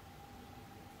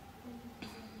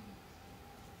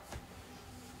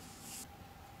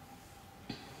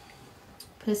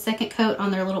 Put a second coat on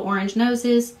their little orange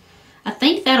noses. I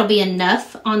think that'll be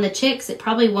enough on the chicks. It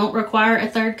probably won't require a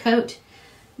 3rd coat,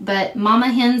 but Mama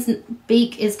Hen's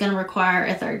beak is going to require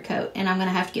a 3rd coat, and I'm going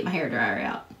to have to get my hairdryer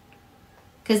out.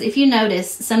 Because if you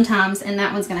notice, sometimes, and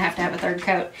that one's going to have a 3rd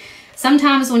coat,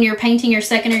 sometimes when you're painting your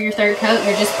 2nd or your 3rd coat,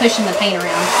 you're just pushing the paint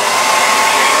around.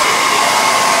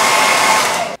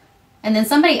 And then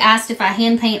somebody asked if I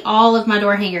hand paint all of my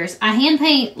door hangers. I hand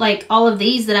paint like all of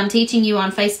these that I'm teaching you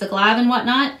on Facebook Live and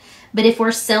whatnot. But if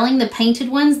we're selling the painted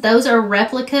ones, those are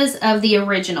replicas of the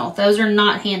original. Those are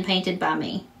not hand painted by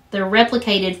me. They're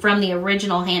replicated from the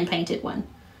original hand-painted one,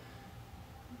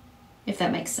 if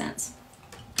that makes sense.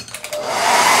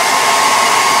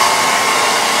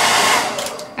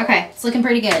 Okay, it's looking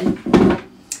pretty good.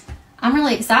 I'm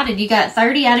really excited. You got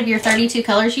 30 out of your 32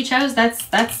 colors you chose.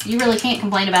 That's you really can't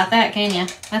complain about that, can you?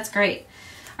 That's great.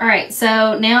 All right,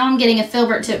 so now I'm getting a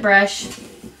filbert tip brush,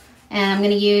 and I'm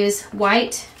going to use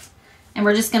white, and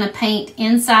we're just going to paint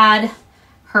inside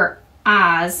her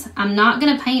eyes. I'm not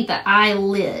going to paint the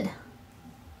eyelid.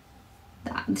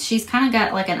 She's kind of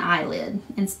got like an eyelid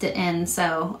instead, and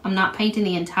so I'm not painting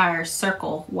the entire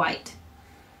circle white.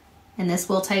 And this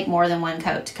will take more than one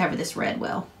coat to cover this red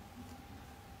well.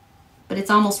 But it's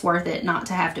almost worth it not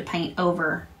to have to paint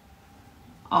over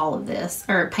all of this,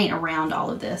 or paint around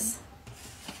all of this.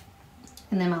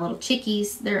 And then my little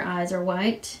chickies, their eyes are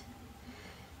white.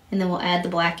 And then we'll add the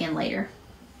black in later.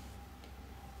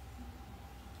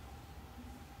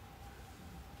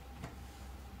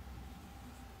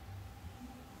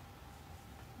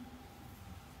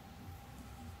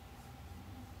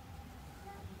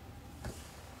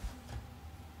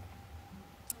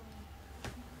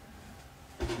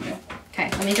 Okay,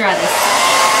 let me dry this.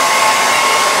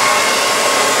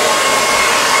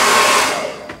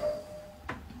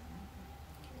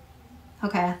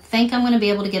 Okay, I think I'm going to be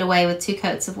able to get away with 2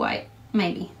 coats of white,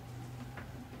 maybe.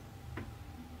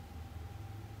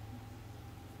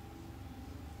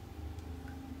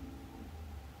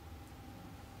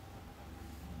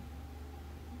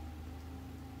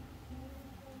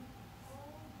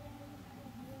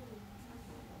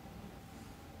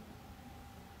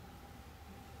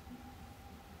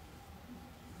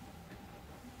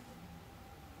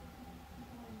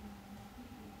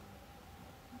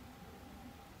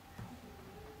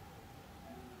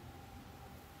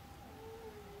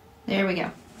 There we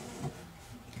go.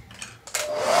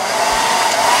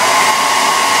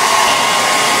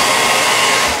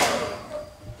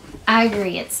 I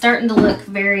agree. It's starting to look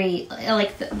very,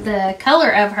 like the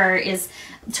color of her is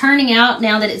turning out,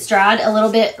 now that it's dried, a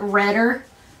little bit redder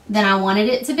than I wanted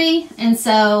it to be. And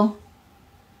so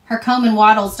her comb and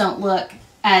wattles don't look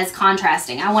as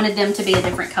contrasting. I wanted them to be a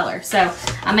different color. So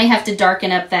I may have to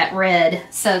darken up that red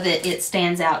so that it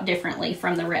stands out differently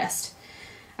from the rest.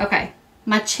 Okay.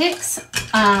 My chicks,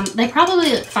 they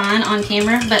probably look fine on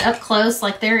camera, but up close,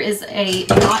 like there is a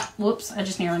lot, whoops, I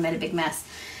just nearly made a big mess.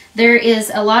 There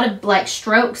is a lot of like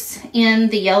strokes in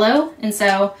the yellow, and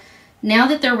so now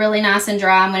that they're really nice and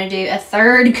dry, I'm going to do a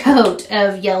 3rd coat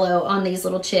of yellow on these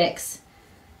little chicks,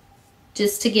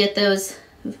 just to get those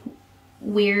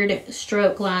weird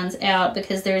stroke lines out,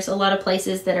 because there's a lot of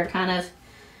places that are kind of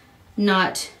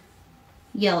not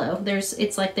yellow.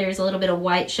 It's like there's a little bit of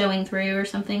white showing through or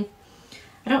something.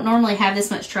 I don't normally have this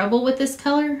much trouble with this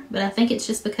color, but I think it's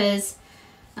just because,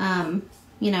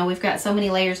 you know, we've got so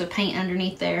many layers of paint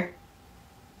underneath there.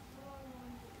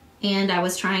 And I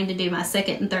was trying to do my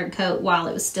 2nd and 3rd coat while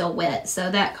it was still wet, so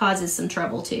that causes some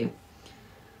trouble too.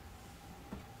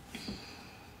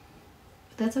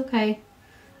 But that's okay.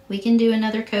 We can do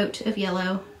another coat of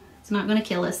yellow. It's not going to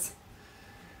kill us.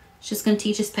 It's just going to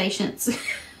teach us patience.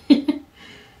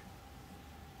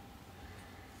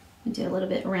 Do a little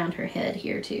bit around her head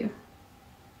here too.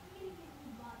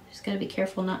 Just got to be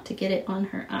careful not to get it on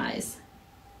her eyes.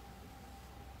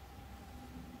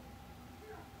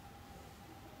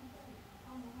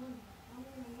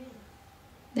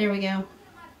 There we go.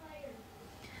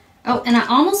 Oh, and I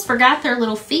almost forgot their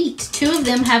little feet. 2 of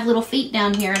them have little feet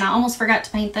down here, and I almost forgot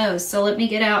to paint those. So let me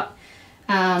get out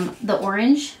the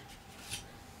orange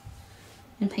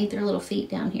and paint their little feet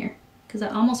down here, because I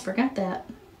almost forgot that.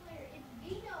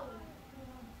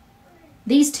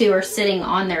 These 2 are sitting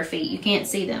on their feet. You can't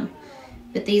see them.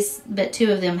 But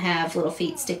 2 of them have little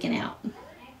feet sticking out.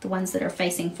 The ones that are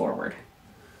facing forward.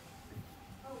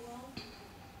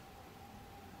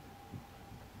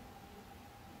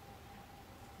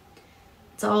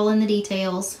 It's all in the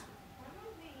details.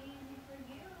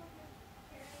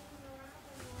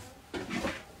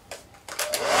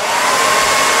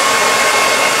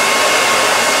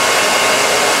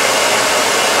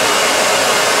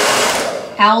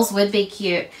 Owls would be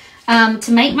cute.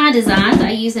 To make my designs, I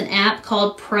use an app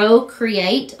called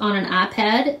Procreate on an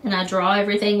iPad, and I draw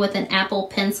everything with an Apple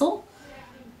Pencil.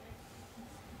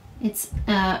 It's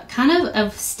kind of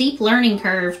a steep learning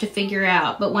curve to figure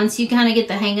out, but once you kind of get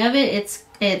the hang of it,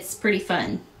 it's pretty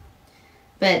fun.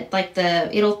 But like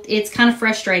it's kind of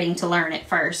frustrating to learn at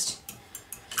first.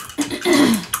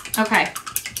 Okay,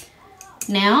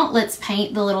 now let's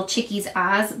paint the little chickie's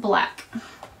eyes black.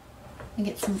 Let me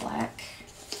get some black.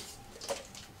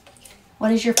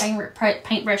 What is your favorite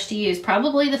paintbrush to use?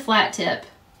 Probably the flat tip.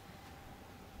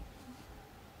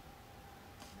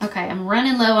 Okay, I'm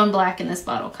running low on black in this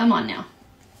bottle. Come on now.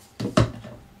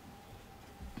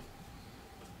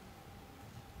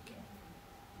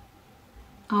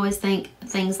 I always think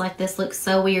things like this look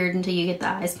so weird until you get the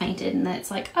eyes painted, and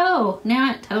that's like, oh,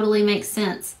 now it totally makes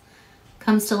sense.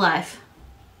 Comes to life.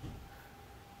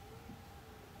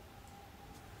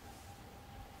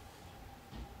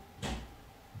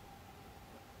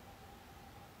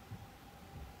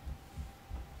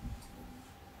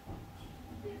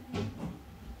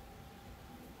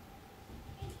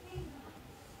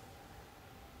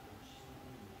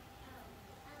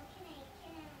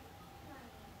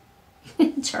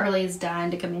 Charlie is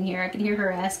dying to come in here. I can hear her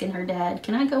asking her dad,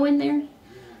 can I go in there?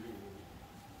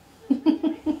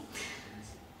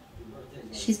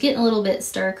 She's getting a little bit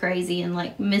stir crazy and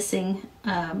like missing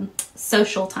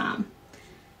social time.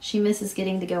 She misses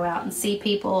getting to go out and see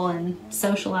people and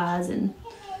socialize, and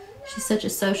she's such a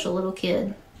social little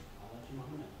kid.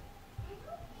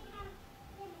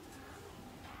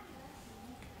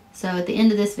 So at the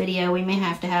end of this video, we may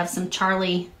have to have some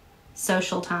Charlie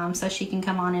social time so she can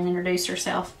come on and introduce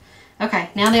herself. Okay,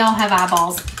 now they all have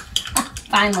eyeballs.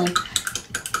 Finally.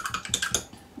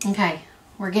 Okay,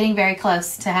 we're getting very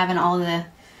close to having all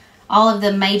of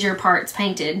the major parts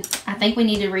painted. I think we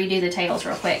need to redo the tails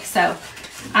real quick. So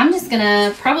I'm just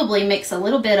gonna probably mix a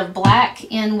little bit of black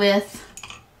in with,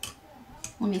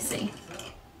 let me see,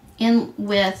 in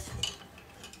with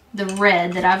the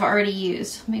red that I've already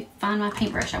used. Let me find my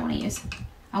paintbrush I want to use.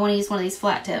 I want to use one of these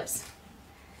flat tips.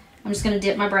 I'm just going to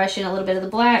dip my brush in a little bit of the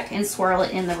black and swirl it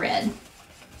in the red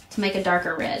to make a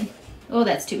darker red. Oh,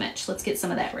 that's too much. Let's get some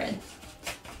of that red.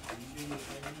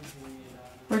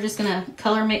 We're just going to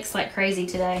color mix like crazy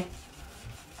today.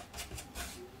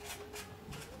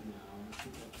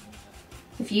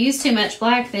 If you use too much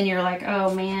black, then you're like,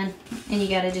 oh man, and you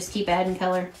got to just keep adding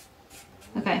color.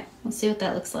 Okay, let's see what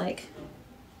that looks like.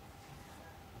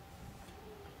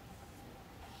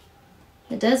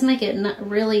 It does make it not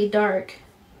really dark.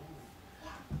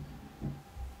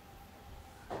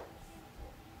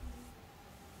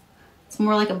 It's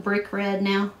more like a brick red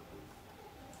now.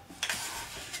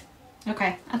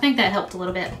 Okay, I think that helped a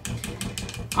little bit.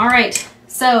 All right,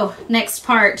 so next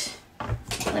part.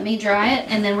 Let me dry it,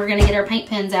 and then we're gonna get our paint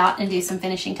pens out and do some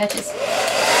finishing touches.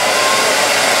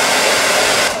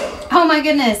 Oh my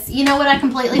goodness, you know what I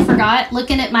completely forgot?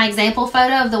 Looking at my example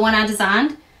photo of the one I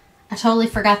designed, I totally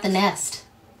forgot the nest.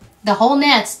 The whole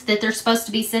nest that they're supposed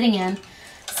to be sitting in.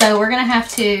 So we're gonna have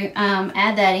to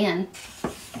add that in.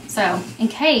 So in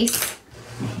case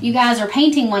you guys are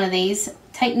painting one of these,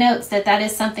 take notes that that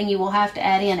is something you will have to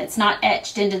add in. It's not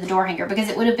etched into the door hanger because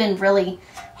it would have been really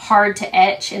hard to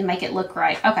etch and make it look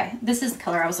right. Okay, this is the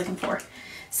color I was looking for.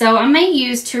 So I may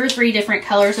use 2 or 3 different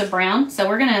colors of brown. So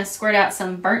we're gonna squirt out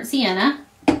some burnt sienna.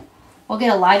 We'll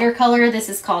get a lighter color. This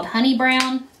is called honey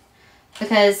brown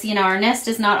because, you know, our nest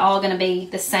is not all gonna be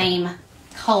the same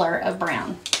color of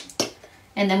brown.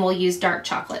 And then we'll use dark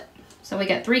chocolate. So we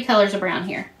got 3 colors of brown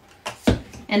here.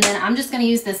 And then I'm just gonna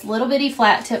use this little bitty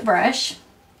flat tip brush.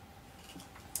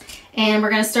 And we're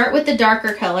gonna start with the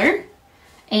darker color.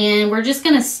 And we're just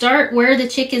gonna start where the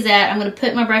chick is at. I'm gonna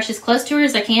put my brush as close to her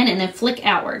as I can and then flick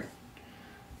outward.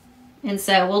 And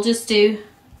so we'll just do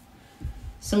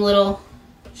some little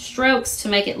strokes to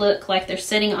make it look like they're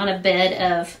sitting on a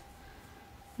bed of,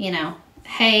 you know,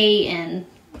 hay and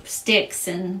sticks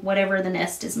and whatever the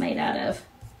nest is made out of.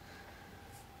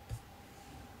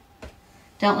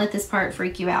 Don't let this part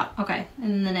freak you out. Okay,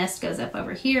 and then the nest goes up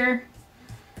over here.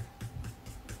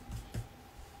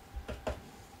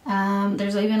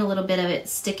 There's even a little bit of it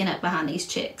sticking up behind these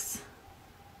chicks.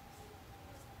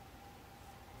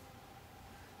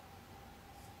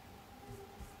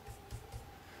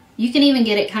 You can even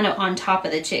get it kind of on top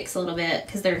of the chicks a little bit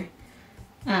because they're,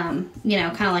 you know,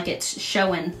 kind of like it's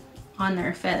showing on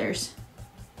their feathers.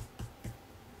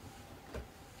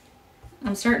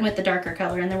 I'm starting with the darker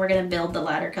color and then we're going to build the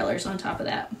lighter colors on top of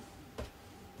that.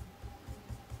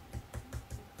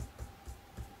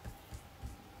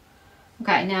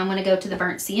 Okay, now I'm going to go to the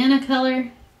burnt sienna color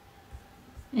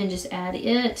and just add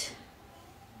it.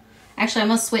 Actually, I'm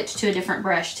going to switch to a different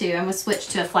brush too. I'm going to switch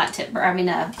to a flat tip,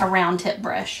 a round tip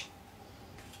brush.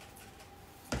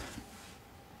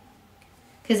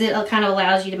 Because it kind of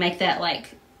allows you to make that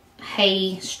like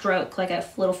hay stroke, like a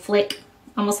little flick,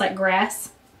 almost like grass.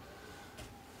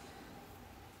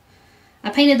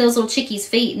 I painted those little chickies'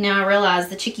 feet, and now I realize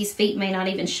the chickies' feet may not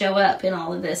even show up in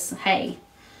all of this hay.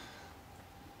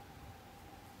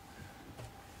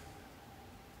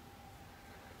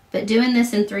 But doing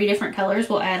this in 3 different colors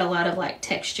will add a lot of like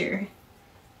texture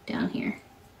down here.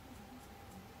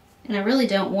 And I really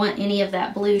don't want any of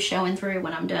that blue showing through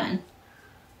when I'm done.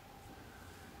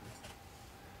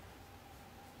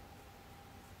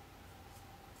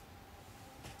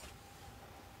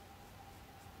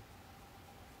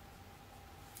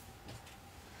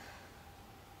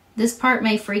 This part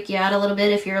may freak you out a little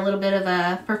bit if you're a little bit of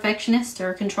a perfectionist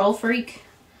or a control freak.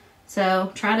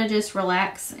 So try to just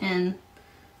relax and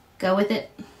go with it.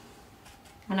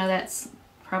 I know that's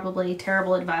probably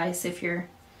terrible advice if you're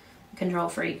a control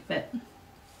freak, but...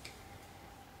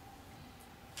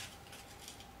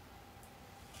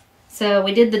 So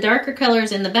we did the darker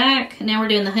colors in the back. Now we're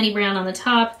doing the honey brown on the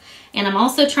top. And I'm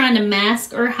also trying to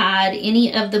mask or hide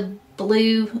any of the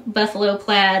blue buffalo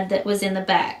plaid that was in the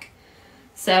back.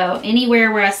 So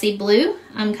anywhere where I see blue,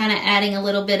 I'm kind of adding a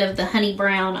little bit of the honey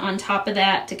brown on top of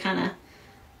that to kind of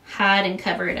hide and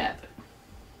cover it up.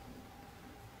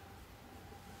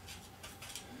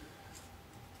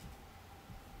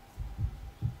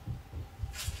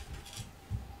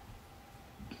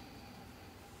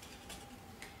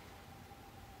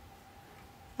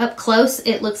 Up close,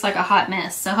 it looks like a hot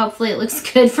mess, so hopefully it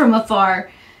looks good from afar.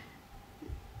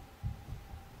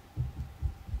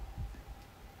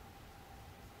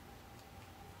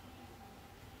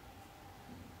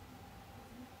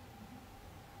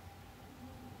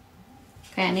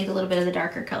 Okay, I need a little bit of the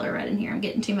darker color right in here. I'm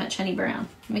getting too much honey brown.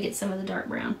 Let me get some of the dark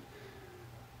brown.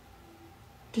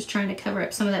 Just trying to cover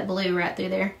up some of that blue right through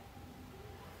there.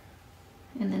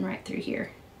 And then right through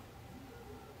here.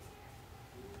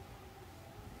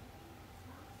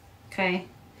 Okay,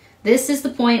 this is the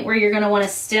point where you're going to want to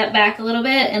step back a little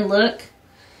bit and look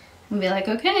and be like,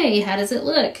 okay, how does it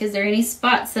look? Is there any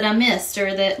spots that I missed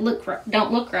or that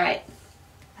don't look right?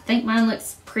 I think mine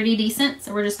looks pretty decent,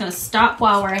 so we're just going to stop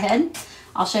while we're ahead.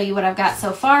 I'll show you what I've got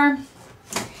so far.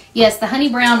 Yes, the honey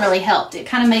brown really helped. It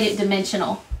kind of made it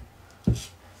dimensional.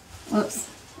 Whoops.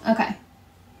 Okay.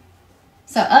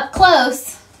 So up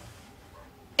close,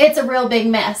 it's a real big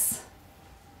mess.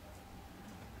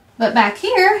 But back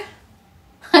here,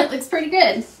 it looks pretty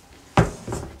good.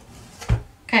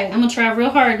 Okay, I'm going to try real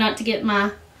hard not to get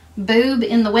my boob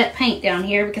in the wet paint down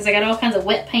here because I got all kinds of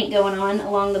wet paint going on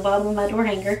along the bottom of my door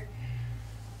hanger.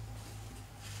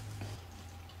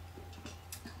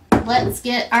 Let's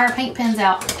get our paint pens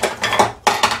out.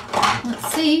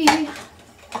 Let's see.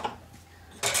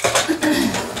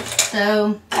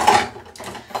 So,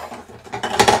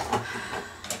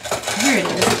 here it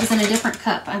is. It was in a different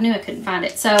cup. I knew I couldn't find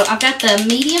it. So I've got the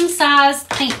medium-sized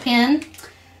paint pen.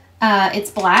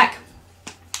 It's black.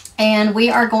 And we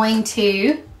are going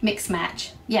to mix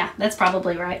match. Yeah, that's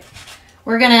probably right.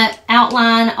 We're going to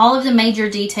outline all of the major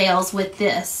details with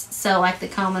this. So like the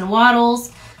comb and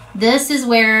wattles. This is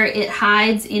where it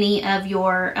hides any of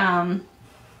your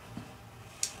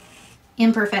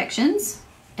imperfections.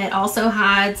 It also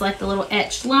hides like the little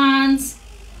etched lines.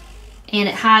 And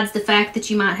it hides the fact that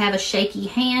you might have a shaky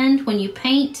hand when you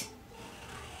paint.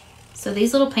 So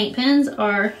these little paint pens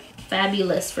are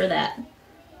fabulous for that.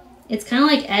 It's kind of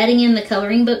like adding in the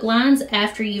coloring book lines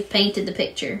after you've painted the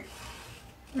picture.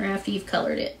 Or after you've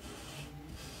colored it.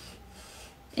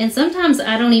 And sometimes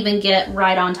I don't even get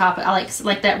right on top of it.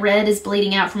 Like that red is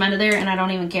bleeding out from under there and I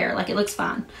don't even care. Like it looks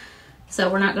fine.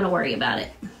 So we're not going to worry about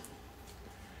it.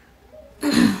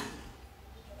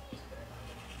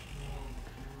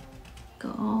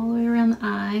 Go all the way around the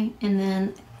eye and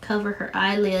then cover her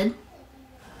eyelid.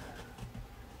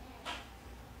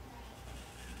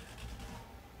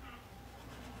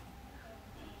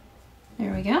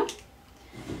 There we go.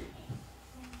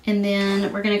 And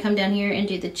then we're going to come down here and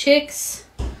do the chicks.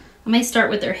 I may start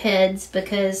with their heads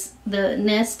because the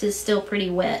nest is still pretty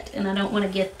wet and I don't want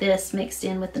to get this mixed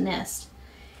in with the nest.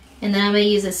 And then I'm going to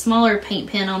use a smaller paint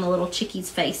pen on the little chickies'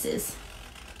 faces.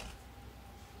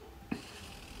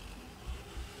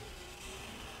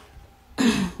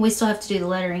 We still have to do the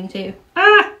lettering too.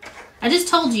 Ah! I just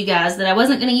told you guys that I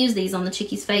wasn't going to use these on the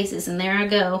chickies' faces and there I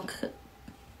go.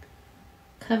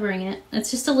 Covering it.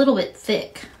 It's just a little bit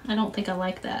thick. I don't think I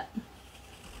like that.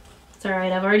 It's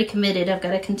alright, I've already committed. I've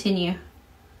got to continue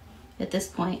at this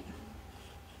point.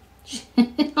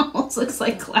 It almost looks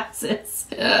like glasses.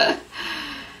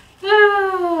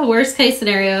 Worst case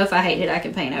scenario, if I hate it, I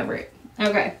can paint over it.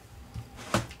 Okay.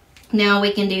 Now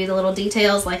we can do the little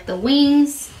details like the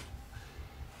wings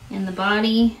and the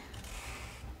body.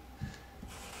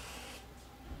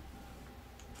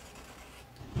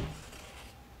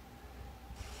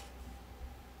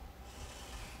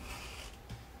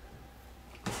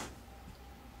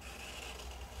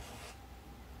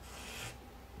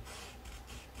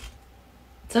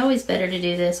 It's always better to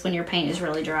do this when your paint is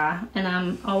really dry. And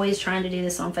I'm always trying to do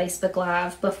this on Facebook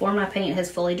Live before my paint has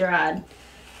fully dried.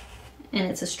 And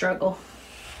it's a struggle.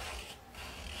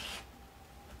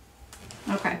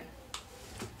 Okay.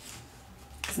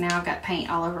 Because now I've got paint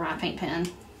all over my paint pen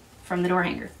from the door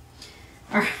hanger.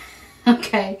 All right.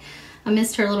 Okay. I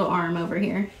missed her little arm over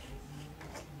here.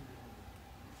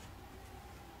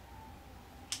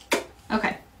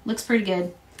 Okay, looks pretty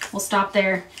good. We'll stop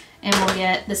there and we'll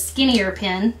get the skinnier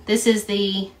pen. This is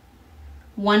the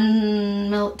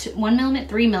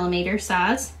 3 millimeter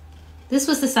size. This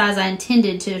was the size I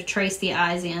intended to trace the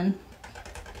eyes in.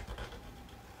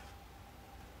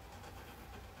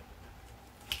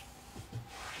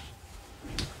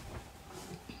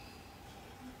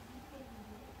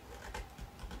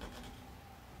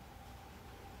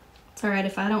 It's alright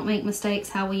if I don't make mistakes.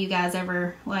 How will you guys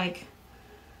ever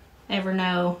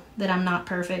know that I'm not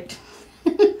perfect?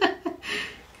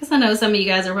 Because I know some of you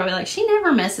guys are probably like, she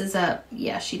never messes up.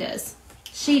 Yeah, she does.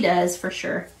 She does for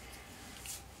sure.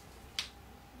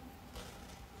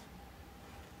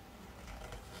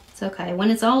 It's okay.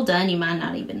 When it's all done, you might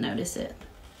not even notice it.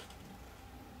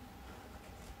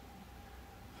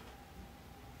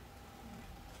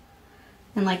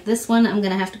 And like this one, I'm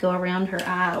going to have to go around her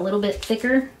eye a little bit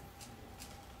thicker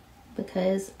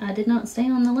because I did not stay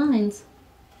on the lines.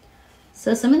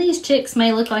 So some of these chicks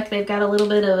may look like they've got a little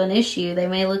bit of an issue. They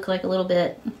may look like a little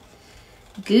bit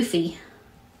goofy.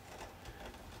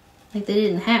 Like they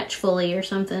didn't hatch fully or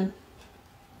something.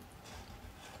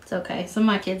 It's okay. Some of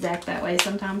my kids act that way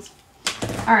sometimes.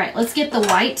 All right, let's get the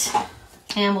white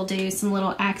and we'll do some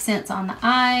little accents on the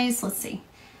eyes. Let's see.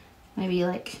 Maybe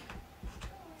like,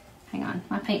 hang on,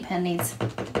 my paint pen needs,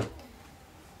 it's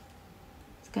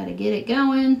got to get it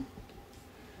going.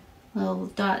 Little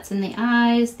dots in the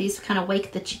eyes. These kind of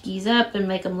wake the chickies up and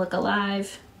make them look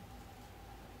alive.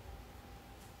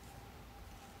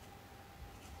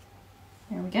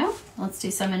 There we go. Let's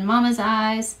do some in Mama's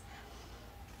eyes.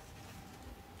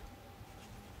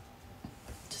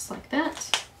 Just like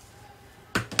that.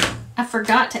 I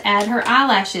forgot to add her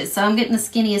eyelashes, so I'm getting the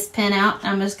skinniest pen out.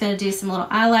 I'm just going to do some little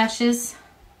eyelashes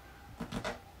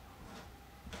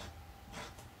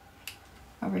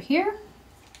over here.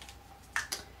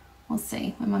 Let's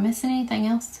see, am I missing anything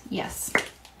else? Yes.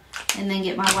 And then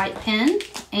get my white pen,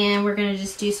 and we're gonna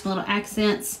just do some little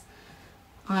accents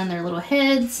on their little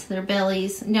heads, their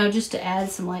bellies, just to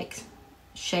add some like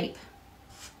shape.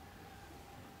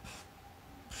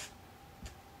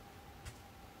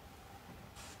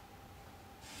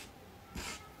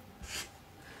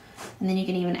 And then you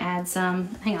can even add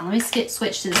some, hang on, let me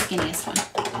switch to the skinniest one.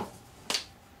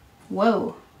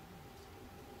 Whoa.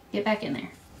 Get back in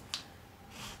there.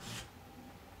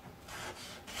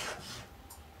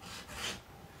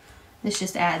 This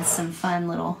just adds some fun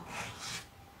little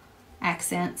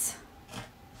accents.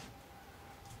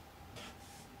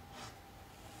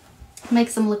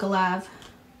 Makes them look alive.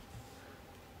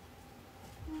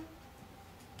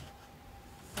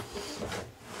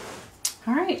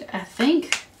 All right, I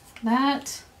think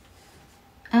that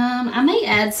I may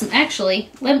add some,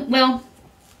 actually, well,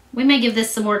 we may give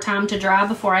this some more time to dry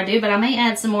before I do, but I may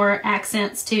add some more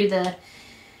accents to the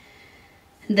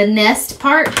nest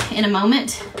part in a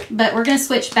moment. But we're going to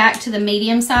switch back to the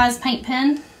medium size paint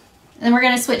pen. Then we're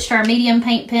going to switch to our medium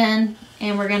paint pen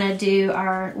and we're going to do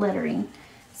our lettering.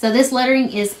 So this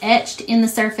lettering is etched in the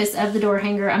surface of the door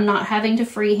hanger. I'm not having to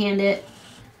freehand it.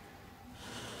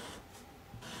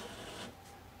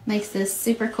 Makes this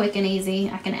super quick and easy.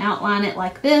 I can outline it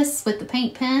like this with the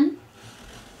paint pen.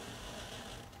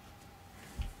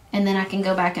 And then I can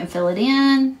go back and fill it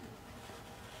in.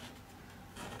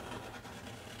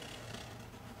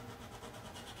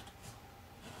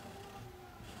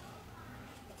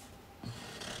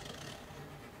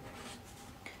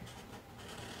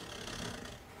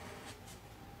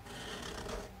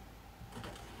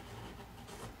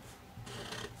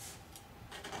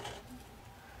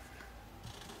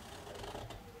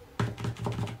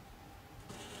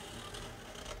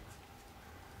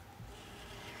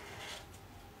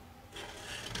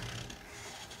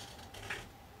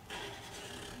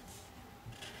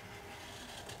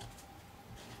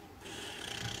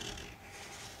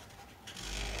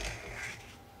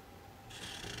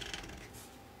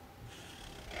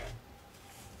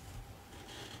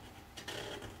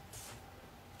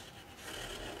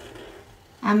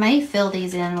 I may fill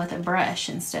these in with a brush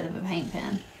instead of a paint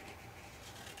pen.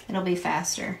 It'll be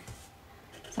faster.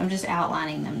 So I'm just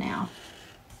outlining them now.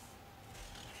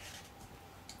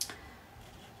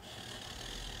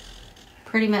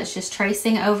 Pretty much just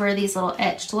tracing over these little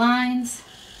etched lines,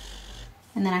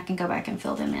 and then I can go back and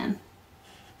fill them in.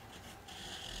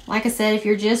 Like I said, if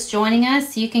you're just joining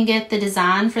us, you can get the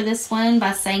design for this one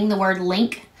by saying the word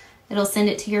link. It'll send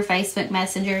it to your Facebook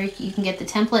Messenger. You can get the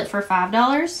template for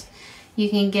 $5. You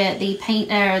can get the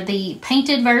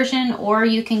painted version, or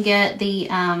you can get the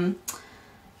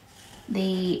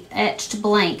etched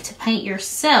blank to paint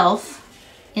yourself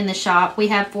in the shop. We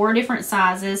have 4 different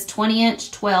sizes: 20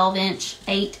 inch, 12 inch,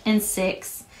 8, and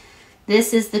 6.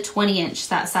 This is the 20-inch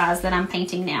size that I'm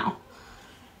painting now.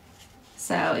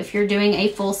 So if you're doing a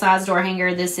full-size door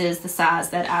hanger, this is the size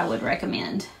that I would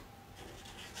recommend.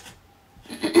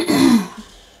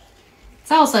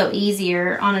 It's also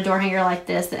easier on a door hanger like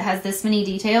this that has this many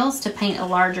details to paint a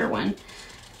larger one.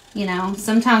 You know,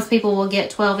 sometimes people will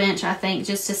get 12-inch, I think,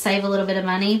 just to save a little bit of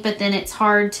money, but then it's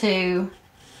hard to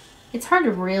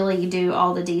really do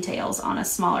all the details on a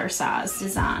smaller size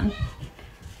design.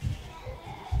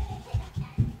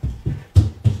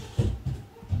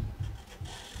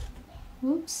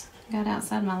 Oops, got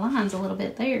outside my lines a little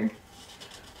bit there.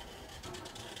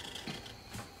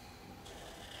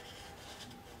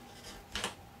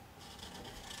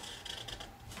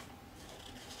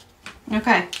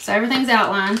 Okay, so everything's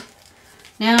outlined.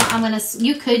 Now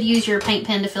you could use your paint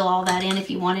pen to fill all that in if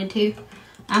you wanted to.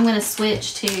 I'm gonna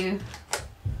switch to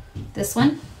this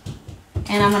one,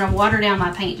 and I'm gonna water down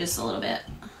my paint just a little bit.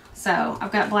 So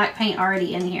I've got black paint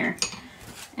already in here,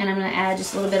 and I'm gonna add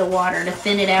just a little bit of water to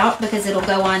thin it out because it'll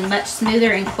go on much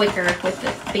smoother and quicker with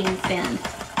it being thinned.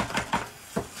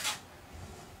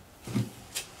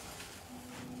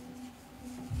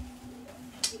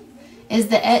 Is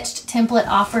the etched template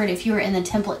offered if you were in the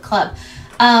template club?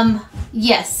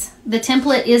 Yes, the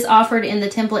template is offered in the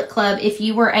template club if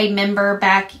you were a member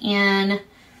back in,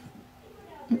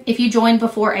 if you joined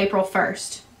before April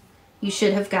 1st, you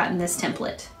should have gotten this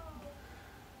template.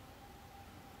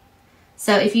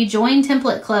 So if you join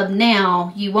template club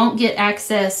now, you won't get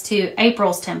access to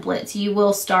April's templates. You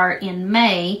will start in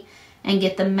May and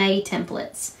get the May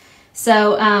templates.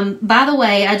 So, by the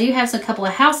way, I do have a couple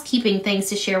of housekeeping things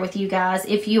to share with you guys.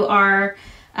 If you are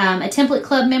a template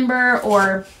club member,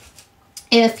 or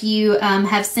if you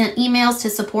have sent emails to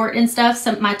support and stuff,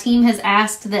 my team has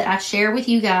asked that I share with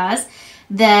you guys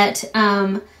that,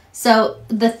 so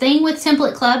the thing with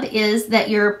template club is that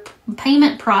your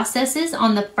payment processes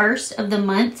on the 1st of the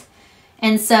month.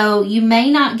 And so you may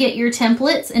not get your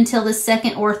templates until the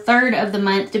 2nd or 3rd of the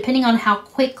month, depending on how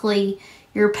quickly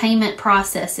your payment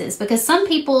processes, because some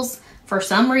people's, for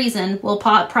some reason, will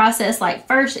process like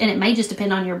first, and it may just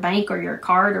depend on your bank or your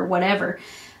card or whatever,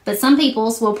 but some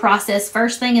people's will process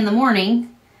first thing in the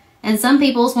morning, and some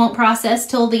people's won't process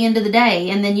till the end of the day.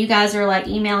 And then you guys are like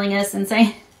emailing us and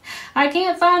saying, I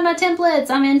can't find my templates,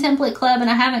 I'm in template club and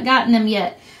I haven't gotten them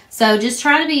yet. So just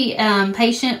try to be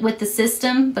patient with the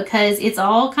system, because it's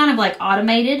all kind of like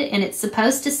automated, and it's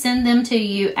supposed to send them to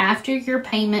you after your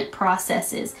payment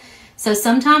processes. So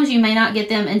sometimes you may not get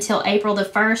them until April the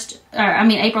 1st,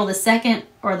 or April the 2nd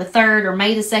or the 3rd, or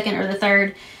May the 2nd or the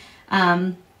 3rd.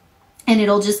 And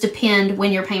it'll just depend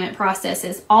when your payment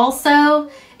processes. Also,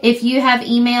 if you have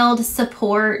emailed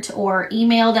support or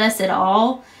emailed us at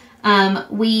all, I'm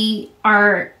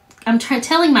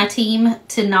telling my team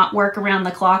to not work around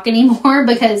the clock anymore,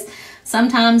 because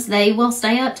sometimes they will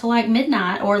stay up till like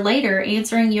midnight or later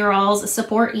answering your all's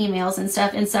support emails and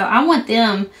stuff. And so I want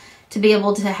them to be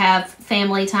able to have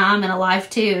family time and a life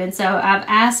too. And so I've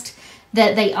asked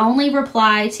that they only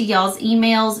reply to y'all's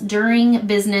emails during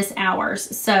business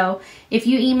hours. So if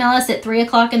you email us at 3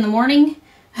 o'clock in the morning,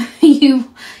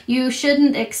 you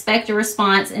shouldn't expect a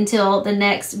response until the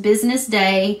next business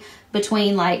day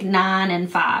between like 9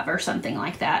 and 5 or something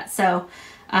like that. So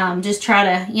just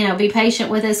try to, be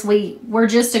patient with us. We're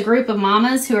just a group of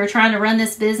mamas who are trying to run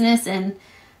this business and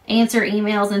answer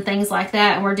emails and things like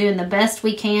that, and we're doing the best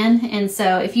we can. And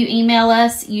so if you email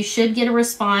us, you should get a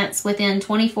response within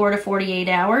 24 to 48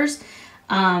 hours,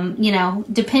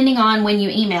 depending on when you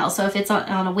email. So if it's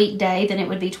on a weekday, then it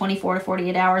would be 24 to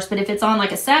 48 hours. But if it's on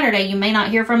like a Saturday, you may not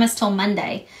hear from us till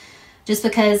Monday, just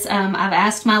because I've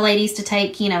asked my ladies to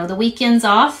take, the weekends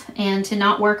off and to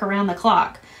not work around the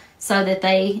clock, so that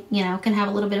they, can have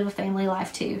a little bit of a family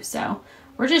life too. So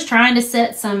we're just trying to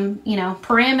set some,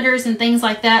 parameters and things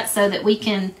like that, so that we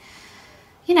can,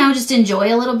 just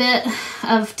enjoy a little bit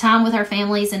of time with our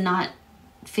families and not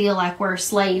feel like we're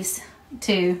slaves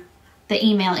to the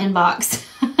email inbox.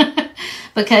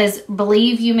 Because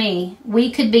believe you me,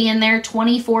 we could be in there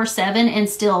 24/7 and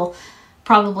still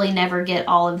probably never get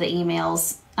all of the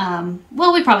emails.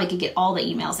 Well, we probably could get all the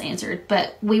emails answered,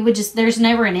 but there's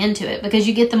never an end to it, because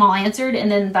you get them all answered, and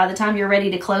then by the time you're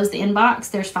ready to close the inbox,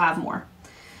 there's 5 more.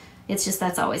 It's just,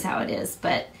 that's always how it is.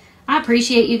 But I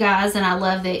appreciate you guys, and I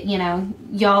love that,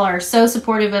 y'all are so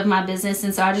supportive of my business.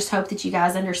 And so I just hope that you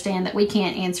guys understand that we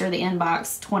can't answer the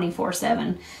inbox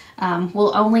 24/7.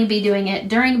 We'll only be doing it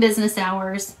during business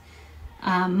hours,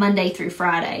 Monday through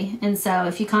Friday. And so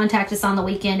if you contact us on the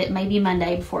weekend, it may be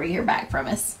Monday before you hear back from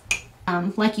us,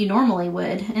 like you normally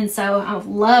would. And so I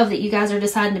love that you guys are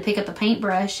deciding to pick up a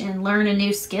paintbrush and learn a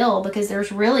new skill, because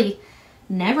there's really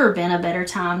never been a better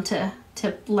time to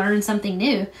learn something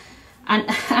new. I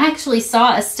actually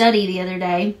saw a study the other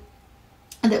day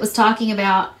that was talking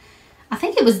about, I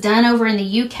think it was done over in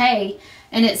the UK,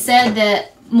 and it said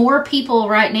that more people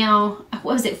right now,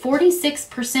 what was it,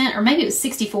 46%, or maybe it was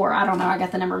 64, I don't know, I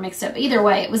got the number mixed up. Either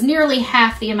way, it was nearly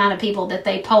half the amount of people that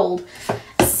they polled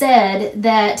said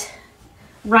that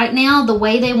right now the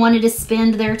way they wanted to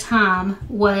spend their time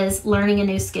was learning a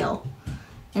new skill.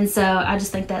 And so I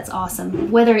just think that's awesome.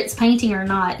 Whether it's painting or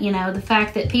not, you know, the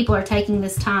fact that people are taking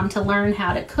this time to learn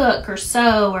how to cook or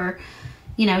sew or,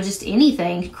 you know, just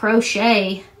anything,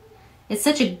 crochet, it's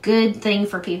such a good thing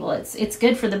for people. It's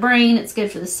good for the brain, it's good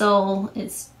for the soul,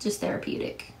 it's just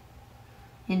therapeutic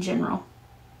in general.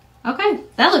 Okay,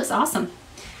 that looks awesome.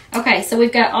 Okay, so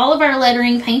we've got all of our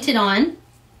lettering painted on.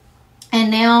 And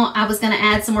now I was going to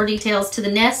add some more details to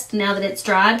the nest now that it's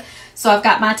dried. So I've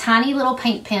got my tiny little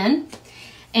paint pen.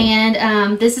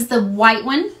 And this is the white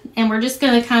one, and we're just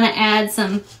going to kind of add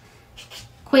some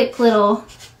quick little,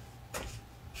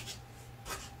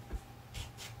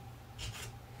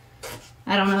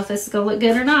 I don't know if this is going to look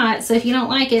good or not, so if you don't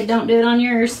like it, don't do it on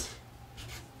yours.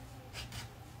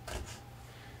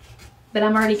 But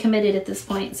I'm already committed at this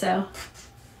point, so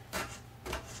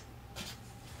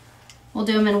we'll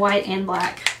do them in white and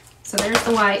black. So there's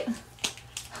the white.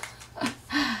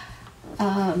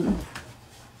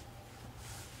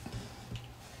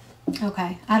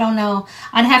 Okay, I don't know.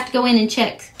 I'd have to go in and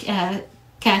check,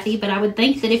 Kathy, but I would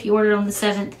think that if you ordered on the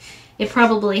 7th, it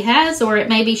probably has, or it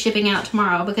may be shipping out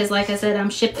tomorrow, because like I said, I'm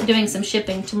doing some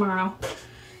shipping tomorrow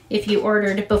if you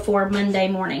ordered before Monday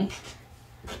morning.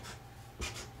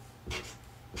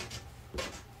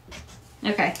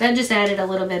 Okay, that just added a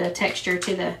little bit of texture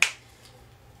to the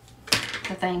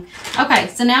thing. Okay,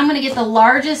 so now I'm going to get the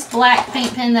largest black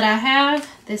paint pen that I have.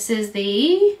 This is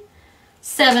the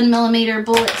 7mm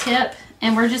bullet tip,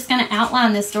 and we're just going to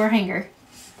outline this door hanger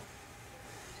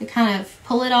to kind of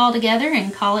pull it all together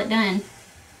and call it done.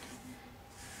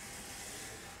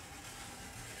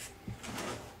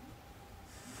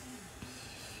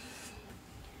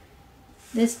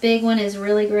 This big one is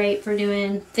really great for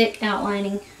doing thick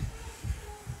outlining.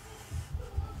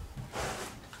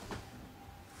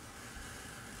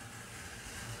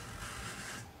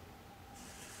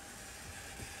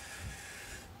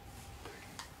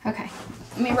 Okay,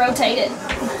 let me rotate it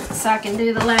so I can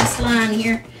do the last line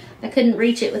here. I couldn't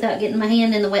reach it without getting my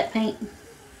hand in the wet paint.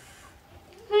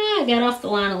 I got off the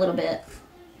line a little bit.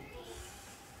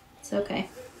 It's okay.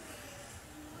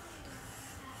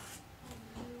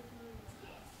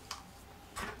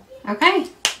 Okay,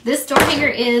 this door hanger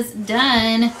is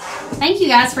done. Thank you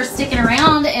guys for sticking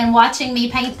around and watching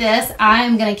me paint this.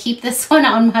 I'm going to keep this one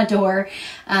on my door.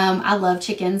 I love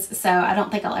chickens, so I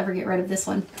don't think I'll ever get rid of this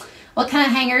one. What kind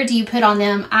of hanger do you put on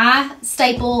them? I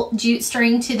staple jute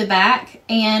string to the back,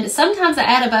 and sometimes I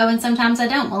add a bow and sometimes I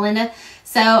don't, Melinda.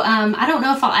 So I don't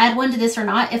know if I'll add one to this or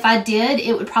not. If I did,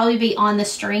 it would probably be on the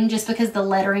string just because the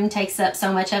lettering takes up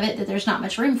so much of it that there's not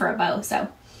much room for a bow. So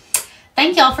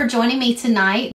thank y'all for joining me tonight.